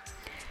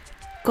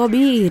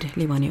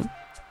 कबीरले भन्यो,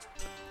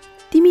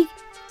 तिमी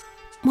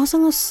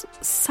मसँग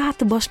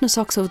साथ बस्न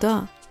सक्छौ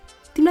त?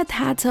 तिमीलाई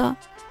थाहा छ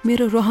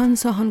मेरो रहन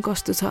सहन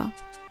कस्तो छ,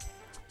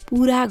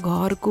 पुरा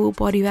घरको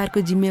परिवारको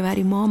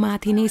जिम्मेवारी म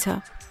माथि नै छ।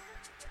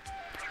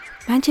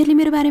 मान्छेहरूले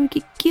मेरो बारेमा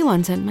के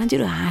भन्छन्,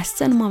 मान्छेहरू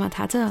हाँस्छन् ममा,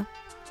 थाहा छ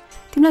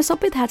तिमीलाई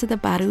सबै थाहा छ त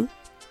पारु।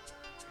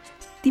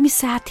 तिमी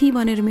साथी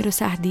भनेर मेरो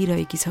साथ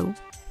दिइरहेकी छौ।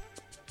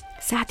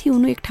 साथी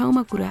हुनु एक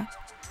ठाउँमा कुरा,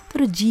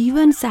 तर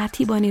जीवन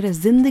साथी बनेर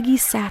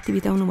जिन्दगी साथ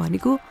बिताउनु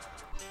भनेको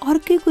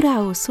अर्कै कुरा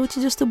हो।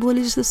 सोचे जस्तो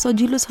बोले जस्तो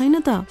सजिलो छैन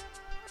त।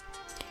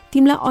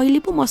 तिमीलाई अहिले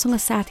पो मसँग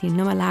साथ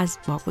हिँड्नमा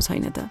लाज भएको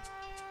छैन त,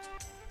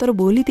 तर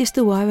भोलि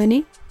त्यस्तो भयो भने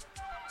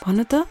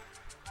भन त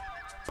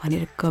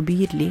भनेर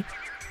कबीरले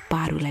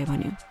पारुलाई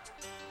भन्यो।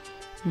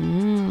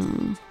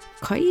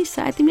 खै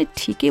सायद तिमीले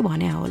ठिकै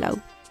भने होला ऊ,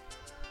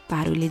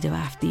 पारुले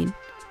जवाफ दिइन्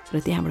र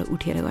त्यहाँबाट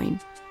उठेर गइन्।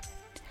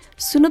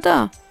 सुन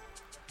त,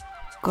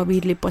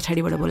 कवीरले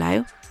पछाडिबाट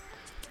बोलायो,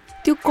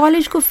 त्यो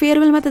कलेजको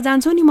फेयरवेलमा त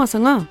जान्छौ नि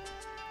मसँग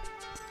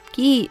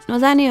कि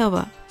नजाने अब?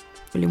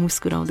 उसले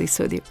मुस्कुराउँदै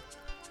सोध्यो।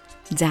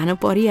 जान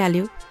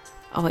परिहाल्यो,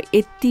 अब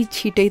यति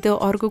छिटै त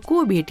अर्को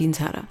को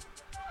भेटिन्छ र?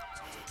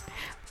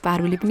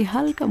 पारुले पनि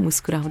हल्का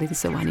मुस्कुराउँदै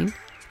त्यसो भनिन्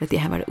र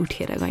त्यहाँबाट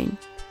उठेर गइन्।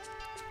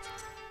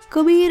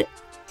 कवीर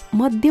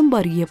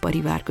मध्यमवर्गीय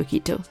परिवारको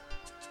केटो,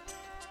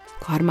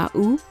 घरमा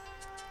ऊ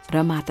र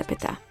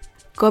मातापिता।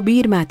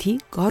 कवीरमाथि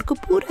घरको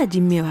पुरा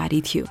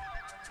जिम्मेवारी थियो।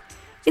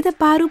 यता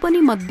पारु पनि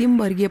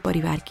मध्यमवर्गीय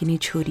परिवारकी नै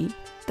छोरी,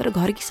 तर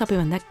घरकी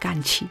सबैभन्दा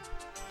कान्छी।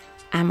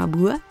 आमा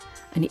बुवा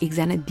अनि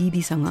एकजना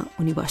दिदीसँग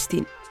उनी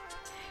बस्थिन्।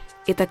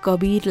 यता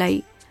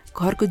कवीरलाई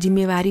घरको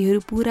जिम्मेवारीहरू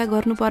पुरा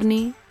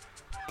गर्नुपर्ने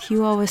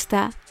थियो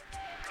अवस्था।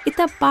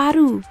 यता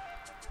पारु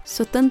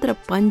स्वतन्त्र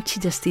पन्छी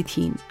जस्तै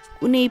थिइन्,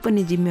 कुनै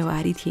पनि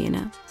जिम्मेवारी थिएन,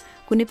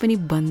 कुनै पनि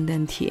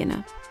बन्धन थिएन।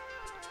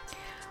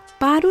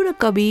 पारु र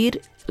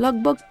कवीर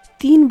लगभग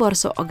 3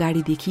 वर्ष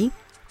अगाडिदेखि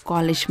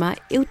कलेजमा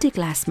एउटै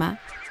क्लासमा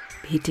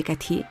भेटेका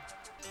थिए।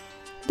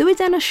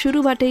 दुवैजना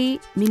सुरुबाटै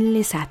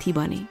मिल्ने साथी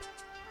बने,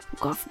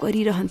 गफ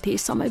गरिरहन्थे,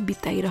 समय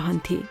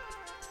बिताइरहन्थे।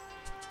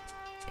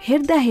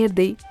 हेर्दा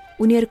हेर्दै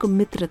उनीहरूको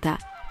मित्रता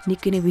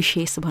निकै नै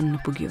विशेष बन्न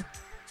पुग्यो।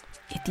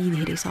 यति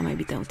धेरै समय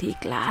बिताउँथे,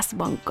 क्लास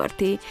बङ्क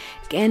गर्थे,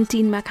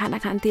 क्यान्टिनमा खाना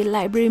खान्थे,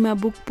 लाइब्रेरीमा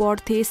बुक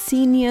पढ्थे,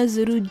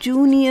 सिनियर्सहरू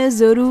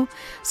जुनियर्सहरू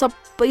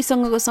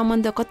सबैसँगको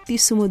सम्बन्ध कति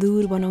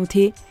सुमधुर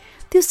बनाउँथे।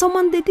 त्यो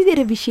सम्बन्ध यति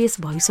धेरै विशेष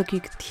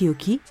भइसकेको थियो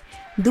कि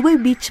दुवै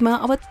बिचमा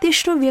अब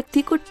तेस्रो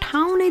व्यक्तिको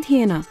ठाउँ नै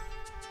थिएन।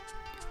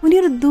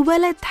 उनीहरू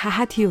दुवैलाई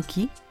थाहा थियो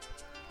कि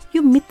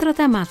यो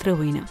मित्रता मात्र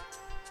होइन,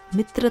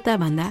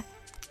 मित्रताभन्दा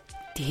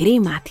धेरै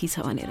माथि छ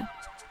भनेर।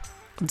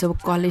 जब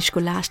कलेजको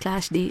लास्ट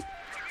डे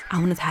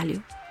आउन थाल्यो,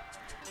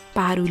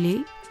 पारुले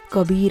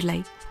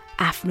कवीरलाई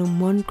आफ्नो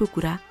मनको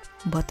कुरा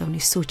बताउने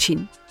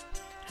सोचिन्।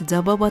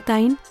 जब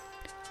बताइन्,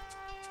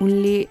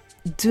 उनले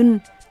जुन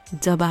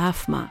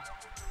जवाफमा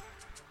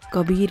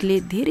कवीरले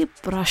धेरै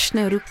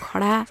प्रश्नहरू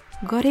खडा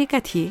गरेका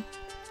थिए,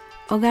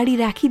 अगाडि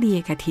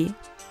राखिदिएका थिए,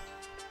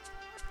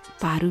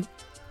 पारु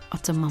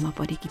अचम्ममा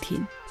परेकी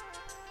थिइन्।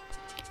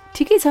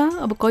 ठिकै छ,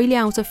 अब कहिले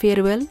आउँछ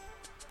फेयरवेल,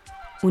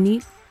 उनी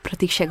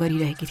प्रतीक्षा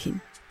गरिरहेकी थिइन्।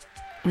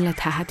 उनलाई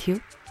थाहा थियो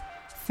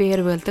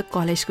फेयरवेल त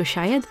कलेजको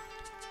सायद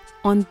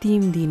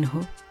अन्तिम दिन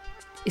हो,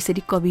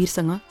 यसरी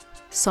कवीरसँग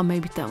समय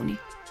बिताउने।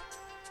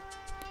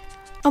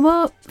 अब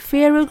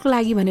फेयरवेलको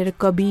लागि भनेर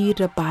कवीर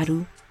र पारु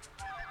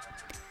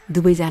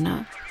दुवैजना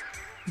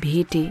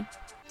भेटे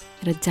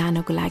र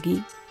जानको लागि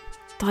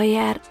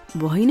तयार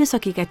भइ नै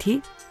सकेका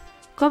थिए।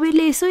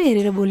 कवीरले यसो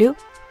हेरेर बोल्यो,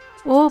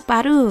 ओ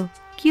पारु,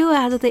 के हो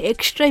आज त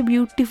एक्स्ट्रा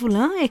ब्युटिफुल,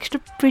 एक्स्ट्रा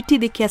प्रिटी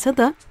देखिया छ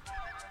त?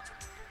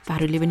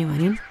 पारुले पनि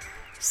भनिन्,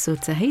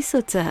 सोच है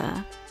सोच,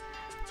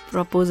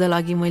 प्रपोजल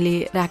अघि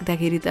मैले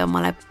राख्दाखेरि त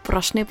मलाई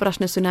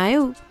प्रश्न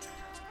सुनायो,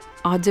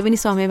 अझै पनि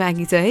समय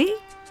बाँकी छ है?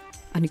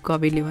 अनि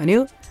कवीरले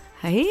भन्यो,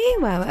 है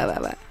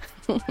वाह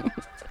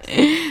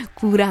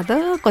कुरा त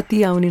कति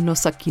आउने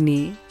नसकिने।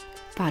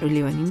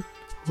 पारुले भनिन्,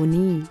 हो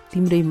नि,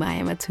 तिम्रै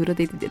मायामा छु र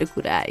त्यति धेरै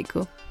कुरा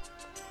आएको,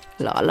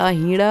 ल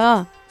हिँड।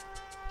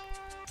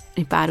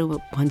 अनि पारु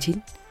भन्छन्,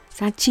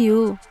 साँच्ची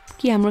हो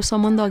कि हाम्रो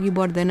सम्बन्ध अघि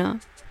बढ्दैन,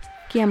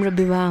 कि हाम्रो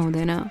विवाह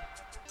हुँदैन?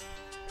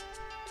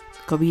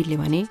 कवीरले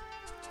भने,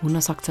 हुन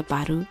सक्छ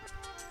पारु,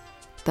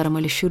 तर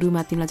मैले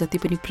सुरुमा तिमीलाई जति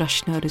पनि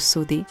प्रश्नहरू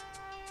सोधेँ,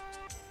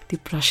 त्यो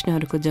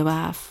प्रश्नहरूको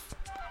जवाफ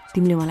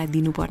तिमीले मलाई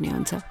दिनुपर्ने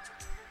हुन्छ।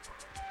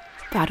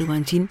 पारु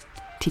भन्छन्,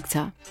 ठिक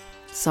छ,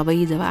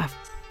 सबै जवाफ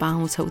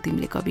पाउँछौ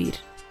तिमीले कवीर।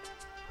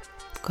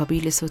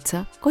 कवीरले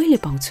सोध्छ, कहिले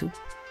पाउँछु?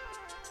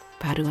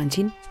 पारु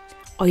भन्छन्,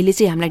 अहिले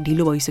चाहिँ हामीलाई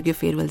ढिलो भइसक्यो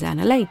फेयरवेल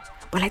जानलाई,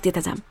 मलाई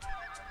त्यता जाम।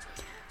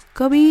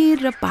 कवीर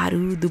र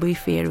पारु दुवै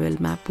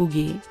फेयरवेलमा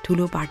पुगे।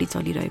 ठुलो पार्टी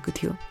चलिरहेको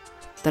थियो,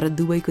 तर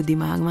दुवैको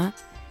दिमागमा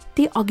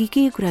त्यही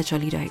अघिकै कुरा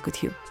चलिरहेको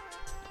थियो।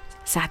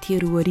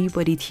 साथीहरू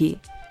वरिपरि थिए,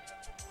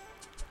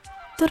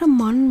 तर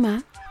मनमा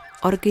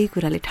अर्कै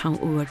कुराले ठाउँ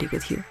ओगटेको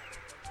थियो।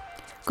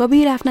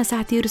 कवीर आफ्ना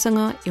साथीहरूसँग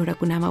एउटा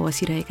कुनामा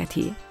बसिरहेका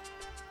थिए।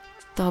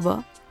 तब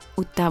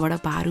उताबाट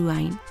पारु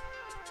आइन्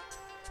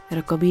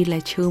र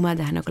कवीरलाई छेउमा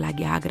जानको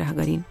लागि आग्रह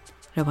गरिन्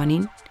र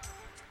भनिन्,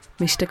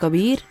 मिस्टर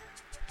कवीर,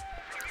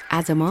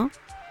 आज म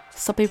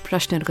सबै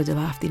प्रश्नहरूको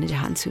जवाफ दिन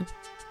चाहन्छु।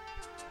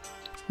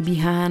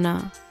 बिहान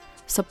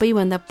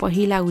सबैभन्दा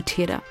पहिला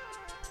उठेर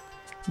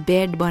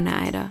बेड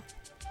बनाएर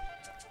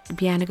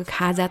बिहानको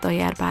खाजा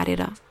तयार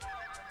पारेर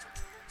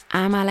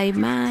आमालाई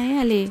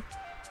मायाले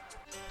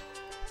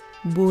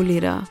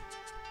बोलेर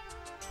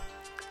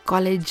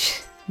कलेज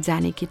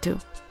जाने केटो,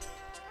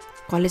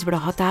 कलेजबाट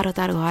हतार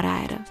घर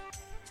आएर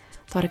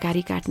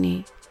तरकारी काट्ने,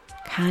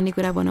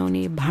 खानेकुरा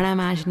बनाउने, भाँडा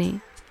माझ्ने,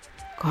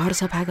 घर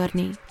सफा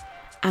गर्ने,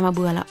 आमा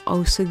बुवालाई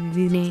औषधि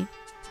दिने,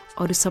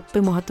 अरू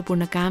सबै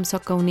महत्त्वपूर्ण काम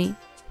सकाउने,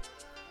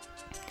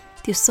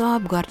 त्यो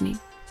सब गर्ने,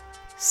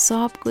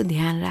 सबको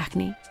ध्यान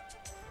राख्ने,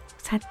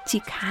 साँच्ची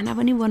खाना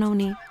पनि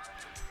बनाउने,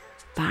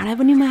 भाँडा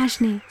पनि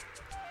माझ्ने,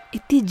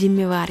 यति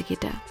जिम्मेवार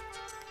केटा,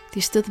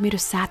 त्यस्तो त मेरो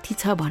साथी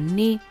छ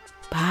भन्ने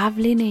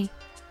भावले नै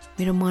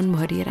मेरो मन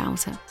भरिएर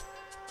आउँछ।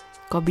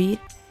 कबीर,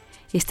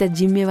 यस्ता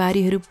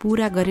जिम्मेवारीहरू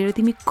पुरा गरेर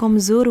तिमी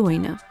कमजोर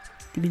होइन,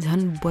 तिमी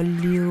झन्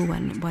बलियो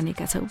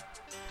बनेका छौ।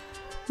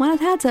 मलाई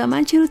थाहा छ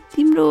मान्छेहरू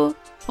तिम्रो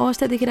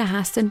अवस्था देखेर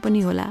हाँस्छन्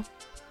पनि होला,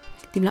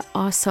 तिमीलाई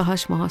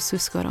असहज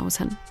महसुस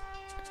गराउँछन्।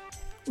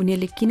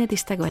 उनीहरूले किन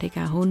त्यस्ता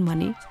गरेका हुन्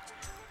भने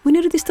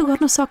उनीहरू त्यस्तो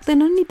गर्न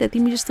सक्दैनन् नि त,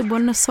 तिमी जस्तो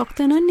बन्न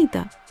सक्दैनन् नि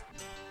त।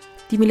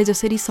 तिमीले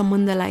जसरी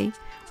सम्बन्धलाई,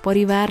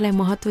 परिवारलाई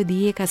महत्त्व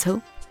दिएका छौ,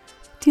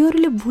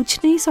 त्योहरूले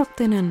बुझ्नै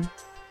सक्दैनन्।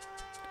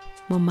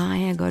 म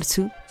माया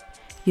गर्छु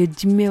यो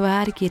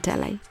जिम्मेवार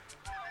केटालाई,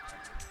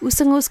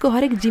 उसँग उसको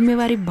हरेक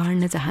जिम्मेवारी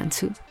बाँड्न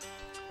चाहन्छु,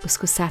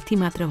 उसको साथी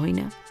मात्र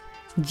होइन,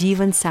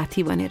 जीवन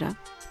साथी बनेर।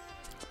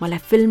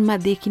 मलाई फिल्ममा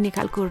देखिने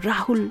खालको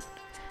राहुल,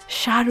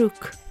 शाहरुख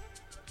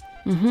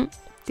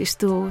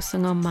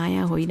त्यस्तोसँग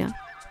माया होइन,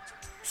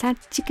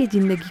 साँच्चीकै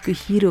जिन्दगीको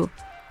हिरो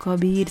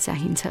कबीर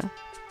चाहिन्छ।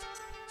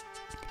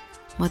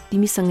 म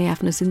तिमीसँगै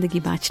आफ्नो जिन्दगी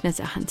बाँच्न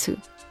चाहन्छु।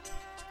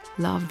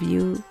 Love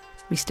you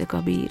mister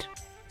Kabir.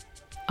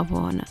 अब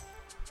भन,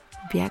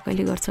 बिहा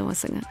कहिले गर्छ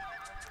मसँग?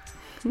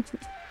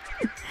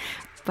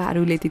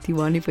 पारुले त्यति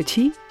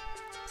भनेपछि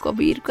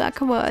कबीरको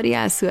आँखाभरि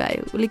आँसु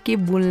आयो। उसले के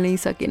बोल्नै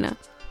सकेन।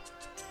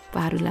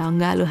 पारुलाई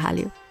अँगालो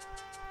हाल्यो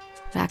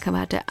र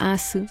आँखाबाट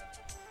आँसु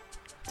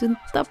जुन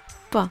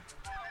तप्प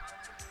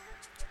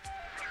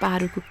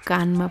पारुको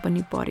कानमा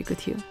पनि परेको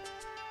थियो।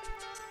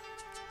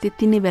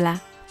 त्यति नै बेला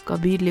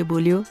कबीरले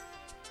बोल्यो,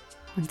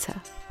 हुन्छ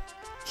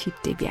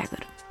छिट्टै बिहा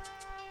गरौँ।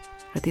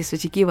 र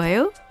त्यसपछि के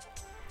भयो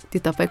त्यो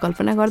तपाईँ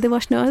कल्पना गर्दै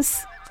बस्नुहोस्,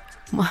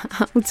 म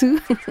आउँछु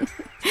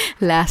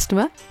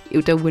लास्टमा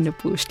एउटा बुन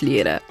पोस्ट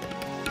लिएर।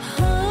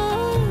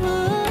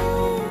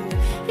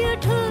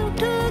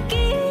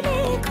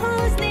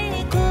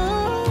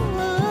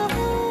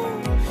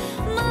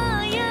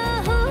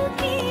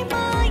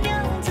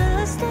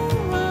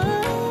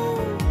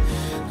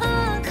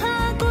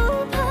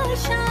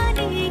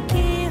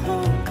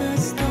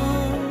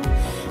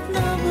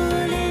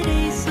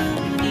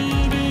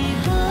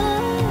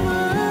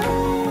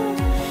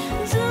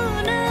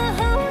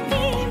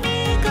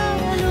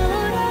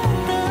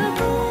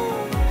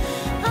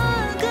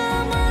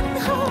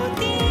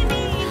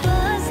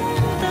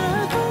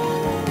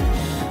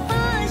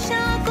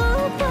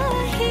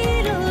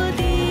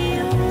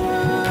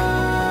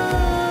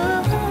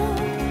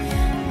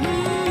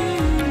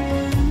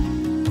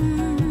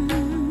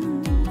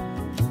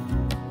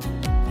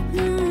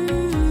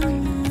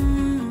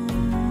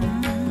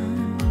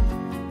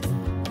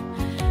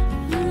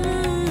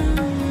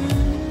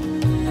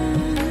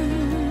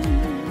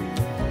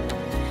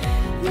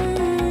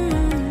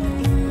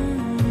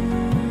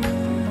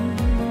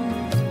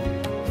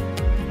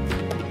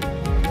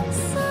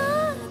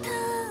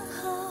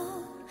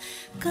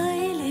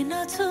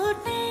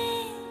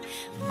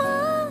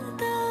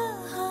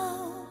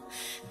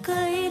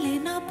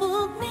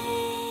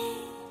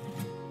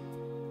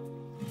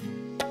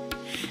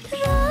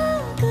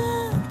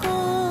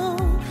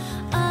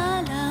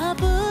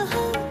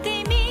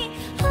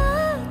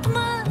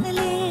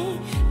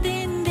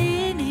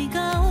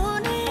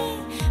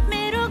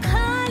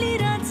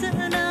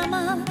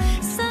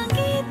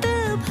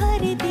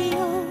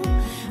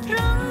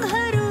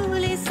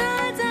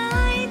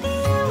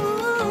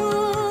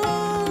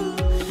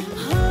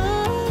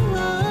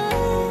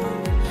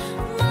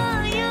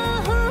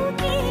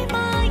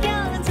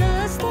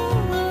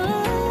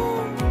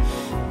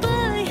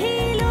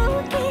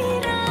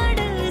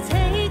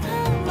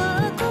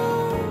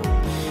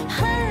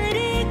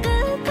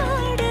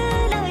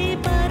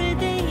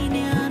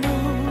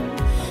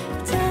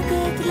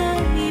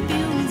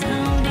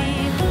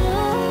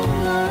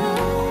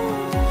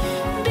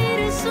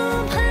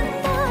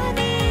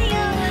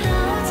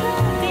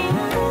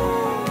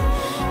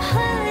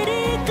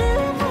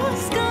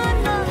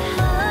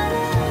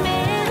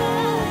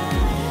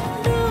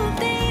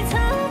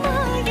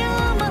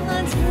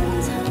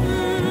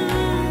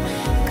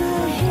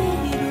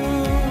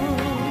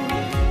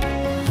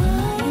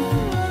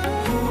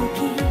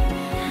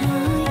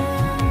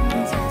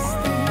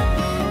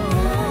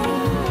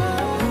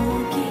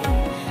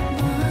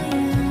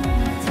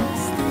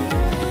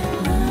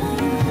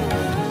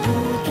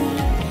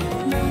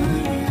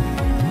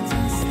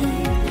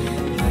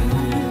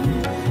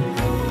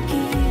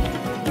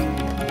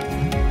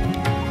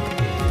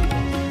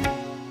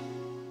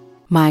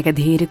 मायाका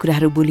धेरै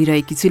कुराहरू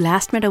बोलिरहेकी छु।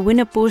 लास्टमा एउटा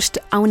विनर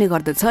पोस्ट आउने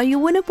गर्दछ। यो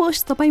विनर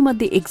पोस्ट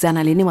तपाईँमध्ये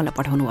एकजनाले नै मलाई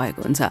पठाउनु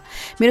भएको हुन्छ।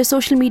 मेरो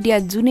सोसियल मिडिया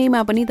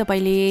जुनैमा पनि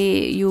तपाईँले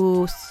यो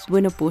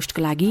विनर पोस्टको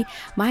लागि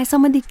माया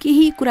सम्बन्धी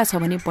केही कुरा छ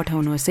भने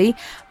पठाउनुहोस् है।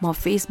 म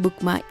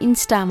फेसबुकमा,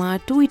 इन्स्टामा,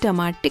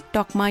 ट्विटरमा,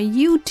 टिकटकमा,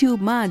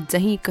 युट्युबमा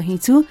जहीँ कहीँ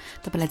छु।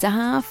 तपाईँलाई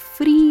जहाँ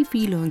फ्री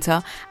फिल हुन्छ,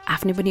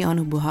 आफ्नै पनि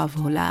अनुभव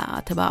होला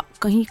अथवा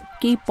कहीँ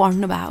केही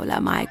पढ्नु भयो होला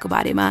मायाको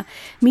बारेमा,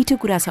 मिठो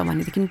कुरा छ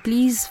भनेदेखि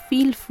please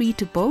feel free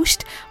to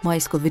post. म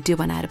यसको भिडियो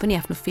बनाएर पनि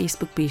आफ्नो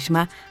फेसबुक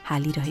पेजमा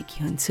हालिरहेकी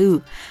हुन्छु।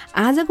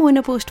 आजको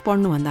विनर पोस्ट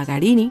पढ्नुभन्दा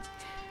अगाडि नि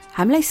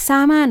हामीलाई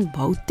सामान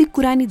भौतिक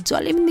कुरा नि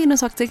जसले पनि दिन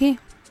सक्छ कि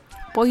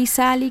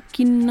पैसाले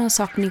किन्न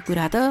सक्ने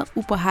कुरा त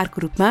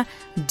उपहारको रूपमा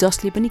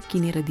जसले पनि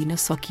किनेर दिन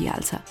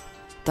सकिहाल्छ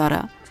तर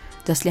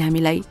जसले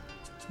हामीलाई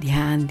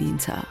ध्यान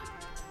दिन्छ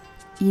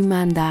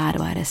इमानदार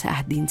भएर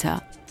साथ दिन्छ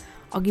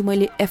अघि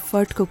मैले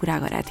एफर्टको कुरा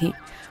गरेको थिएँ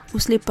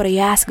उसले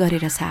प्रयास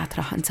गरेर साथ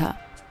रहन्छ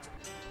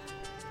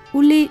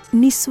उसले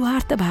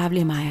निस्वार्थ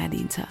भावले माया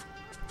दिन्छ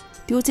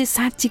त्यो चाहिँ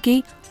साँच्चीकै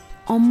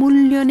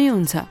अमूल्य नै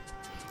हुन्छ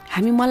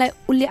हामी मलाई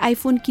उसले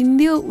आइफोन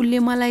किनिदियो उसले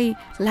मलाई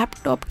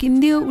ल्यापटप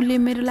किनिदियो उसले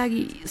मेरो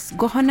लागि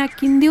गहना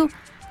किनिदियो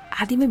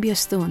आदिमै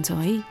व्यस्त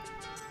हुन्छौँ है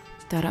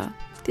तर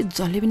त्यो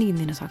जसले पनि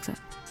किनिदिन सक्छ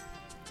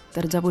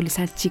तर जब उसले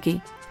साँच्चीकै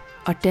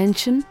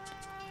attention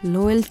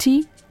loyalty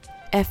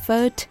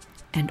effort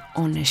and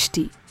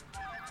honesty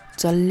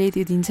जसले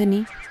त्यो दिन्छ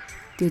नि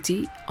त्यो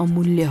चाहिँ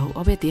अमूल्य हो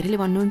अब धेरैले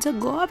भन्नुहुन्छ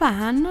गफ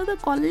हान्न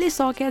त कसले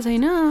सकेको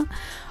छैन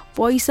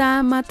पैसा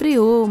मात्रै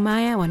हो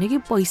माया भनेकै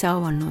पैसा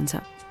हो भन्नुहुन्छ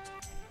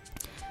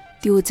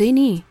त्यो चाहिँ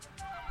नि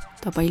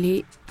तपाईँले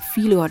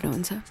फिल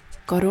गर्नुहुन्छ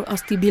करोड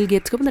अस्ति बिल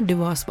गेट्सको पनि त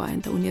डिभोर्स भयो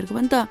नि त उनीहरूको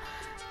पनि त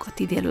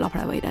कति धेरै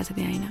लफडा भइरहेछ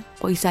त्यहाँ होइन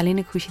पैसाले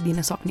नै खुसी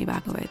दिन सक्ने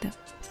भएको भए त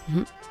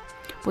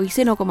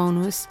पैसै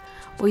नकमाउनुहोस्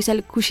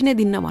पैसाले खुसी नै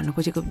दिन्न भन्नु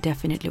खोजेको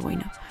डेफिनेटली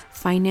होइन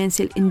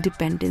फाइनेन्सियल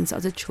इन्डिपेन्डेन्स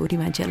अझ छोरी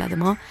मान्छेहरूलाई त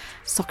म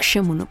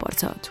सक्षम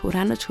हुनुपर्छ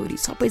छोरा न छोरी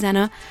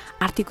सबैजना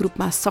आर्थिक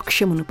रूपमा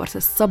सक्षम हुनुपर्छ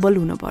सबल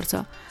हुनुपर्छ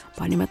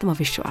भन्नेमा त म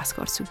विश्वास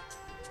गर्छु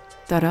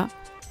तर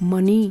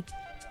money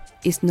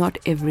is not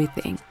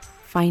everything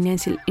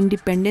financial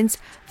independence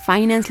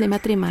फाइनेन्सले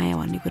मात्रै माया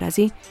भन्ने कुरा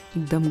चाहिँ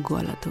एकदम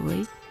गलत हो है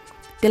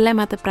त्यसलाई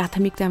मात्र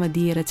प्राथमिकतामा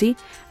दिएर चाहिँ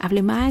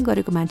आफूले माया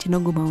गरेको मान्छे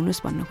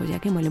नगुमाउनुहोस् भन्न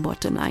खोजेको मैले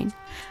बटम लाइन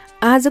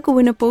आजको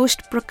विनर पोस्ट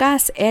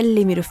प्रकाश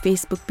एलले मेरो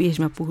फेसबुक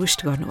पेजमा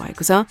पोस्ट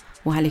गर्नुभएको छ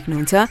उहाँ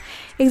लेख्नुहुन्छ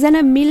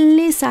एकजना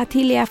मिल्ने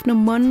साथीले आफ्नो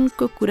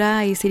मनको कुरा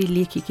यसरी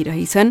लेखेकी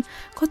रहेछन्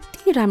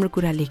कति राम्रो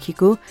कुरा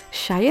लेखेको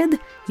सायद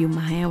यो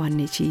माया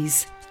भन्ने चिज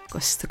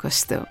कस्तो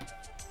कस्तो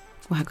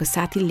उहाँको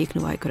साथीले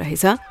लेख्नुभएको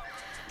रहेछ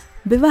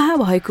विवाह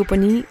भएको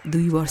पनि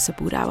 2 वर्ष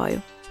पुरा भयो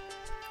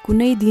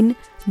कुनै दिन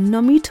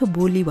नमिठो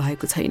बोली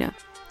भएको छैन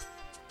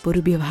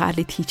बरु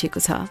व्यवहारले थिचेको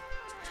छ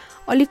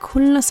अलि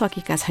खुल्न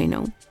सकेका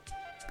छैनौँ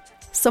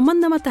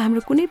सम्बन्धमा त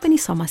हाम्रो कुनै पनि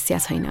समस्या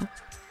छैन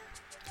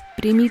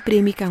प्रेमी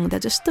प्रेमिका हुँदा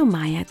जस्तो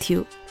माया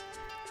थियो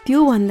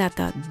त्योभन्दा त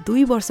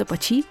 2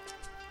 वर्षपछि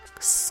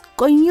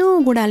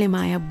कैयौँ गुणाले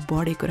माया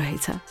बढेको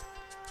रहेछ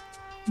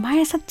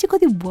माया साँच्चै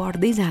कति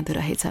बढ्दै जाँदो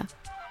रहेछ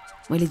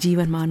मैले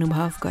जीवनमा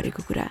अनुभव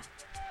गरेको कुरा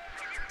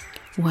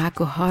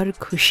उहाँको हर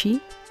खुसी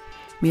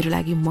मेरो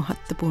लागि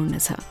महत्त्वपूर्ण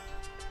छ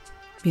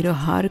मेरो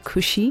हर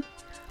खुसी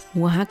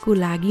उहाँको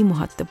लागि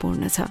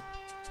महत्त्वपूर्ण छ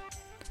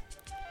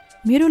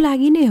मेरो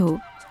लागि नै हो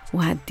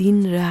उहाँ दिन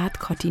रात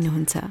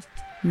खटिनुहुन्छ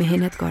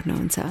मेहनत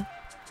गर्नुहुन्छ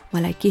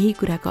मलाई केही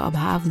कुराको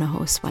अभाव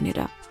नहोस् भनेर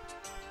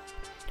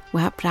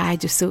उहाँ प्राय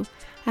जसो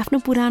आफ्नो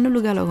पुरानो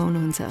लुगा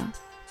लगाउनुहुन्छ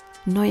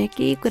नयाँ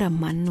केही कुरा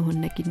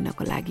मान्नुहुन्न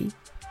किन्नको लागि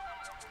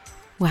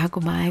उहाँको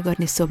माया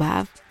गर्ने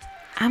स्वभाव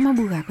आमा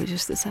बुबाको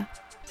जस्तो छ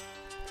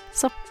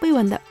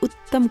सबैभन्दा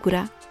उत्तम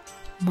कुरा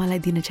मलाई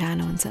दिन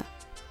चाहनुहुन्छ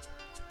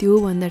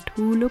त्योभन्दा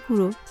ठुलो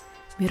कुरो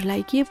मेरो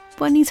लागि के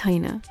पनि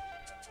छैन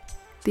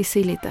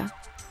त्यसैले त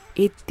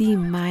यति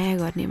माया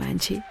गर्ने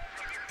मान्छे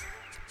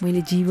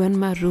मैले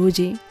जीवनमा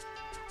रोजे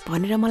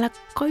भनेर मलाई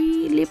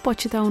कहिले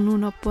पछुताउनु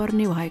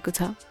नपर्ने भएको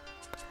छ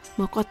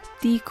म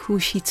कति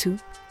खुसी छु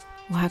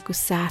उहाँको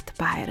साथ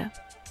पाएर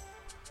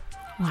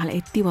उहाँलाई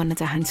यति भन्न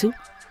चाहन्छु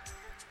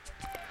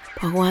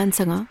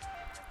भगवानसँग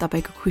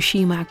तपाईँको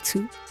खुसी माग्छु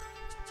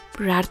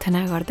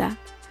प्रार्थना गर्दा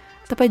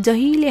तपाईँ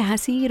जहिले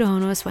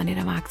हाँसिरहनुहोस्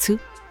भनेर माग्छु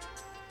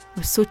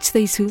म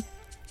सोच्दैछु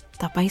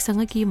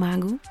तपाईँसँग के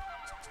मागौँ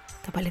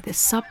तपाईँले त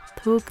सब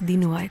थोक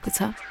दिनुभएको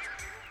छ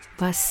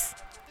बस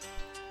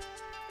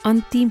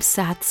अन्तिम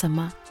साथसम्म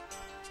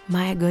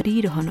माया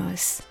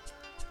गरिरहनुहोस्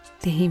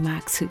त्यही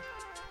माग्छु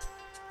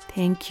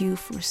thank you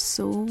for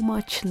so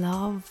much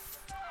love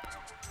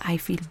I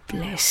feel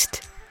blessed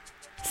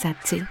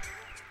साँच्चै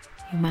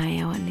यो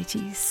माया भन्ने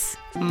चिज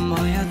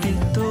माया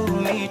त्यस्तो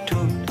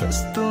मिठो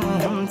कस्तो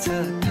हुन्छ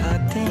थाहा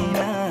थिएन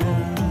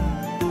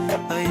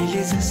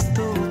अहिले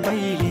जस्तो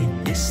पहिले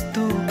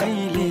यस्तो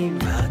कहिले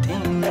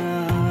भाथेन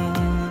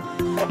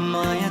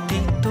माया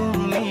त्यस्तो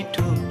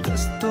मिठो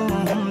कस्तो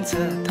हुन्छ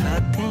थाहा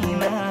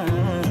थिएन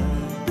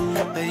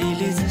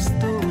अहिले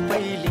जस्तो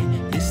पहिले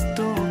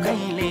यस्तो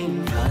कहिले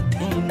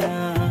भाथेन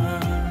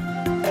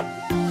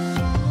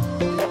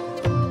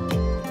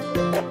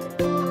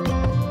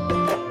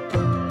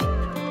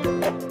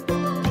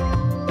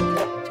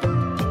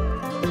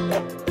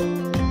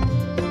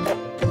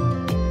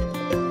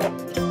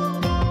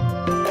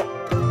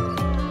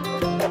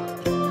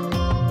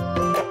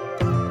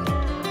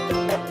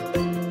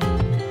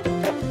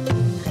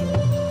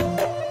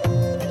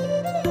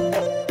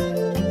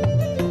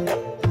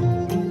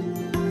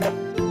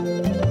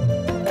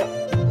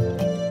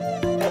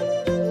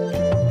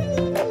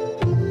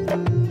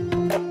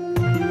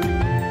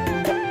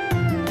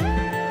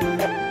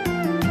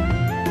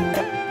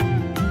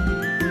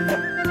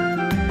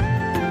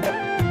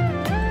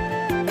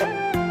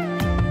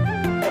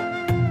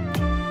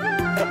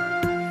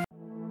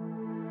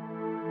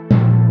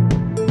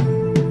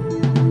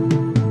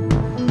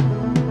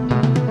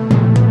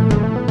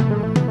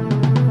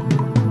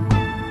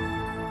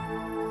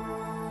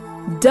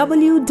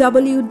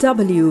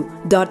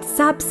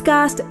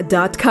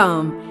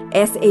www.sabscast.com.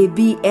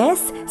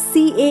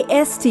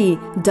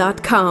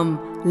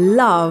 SABSCAST.com.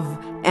 Love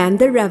and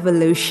the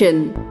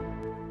Revolution.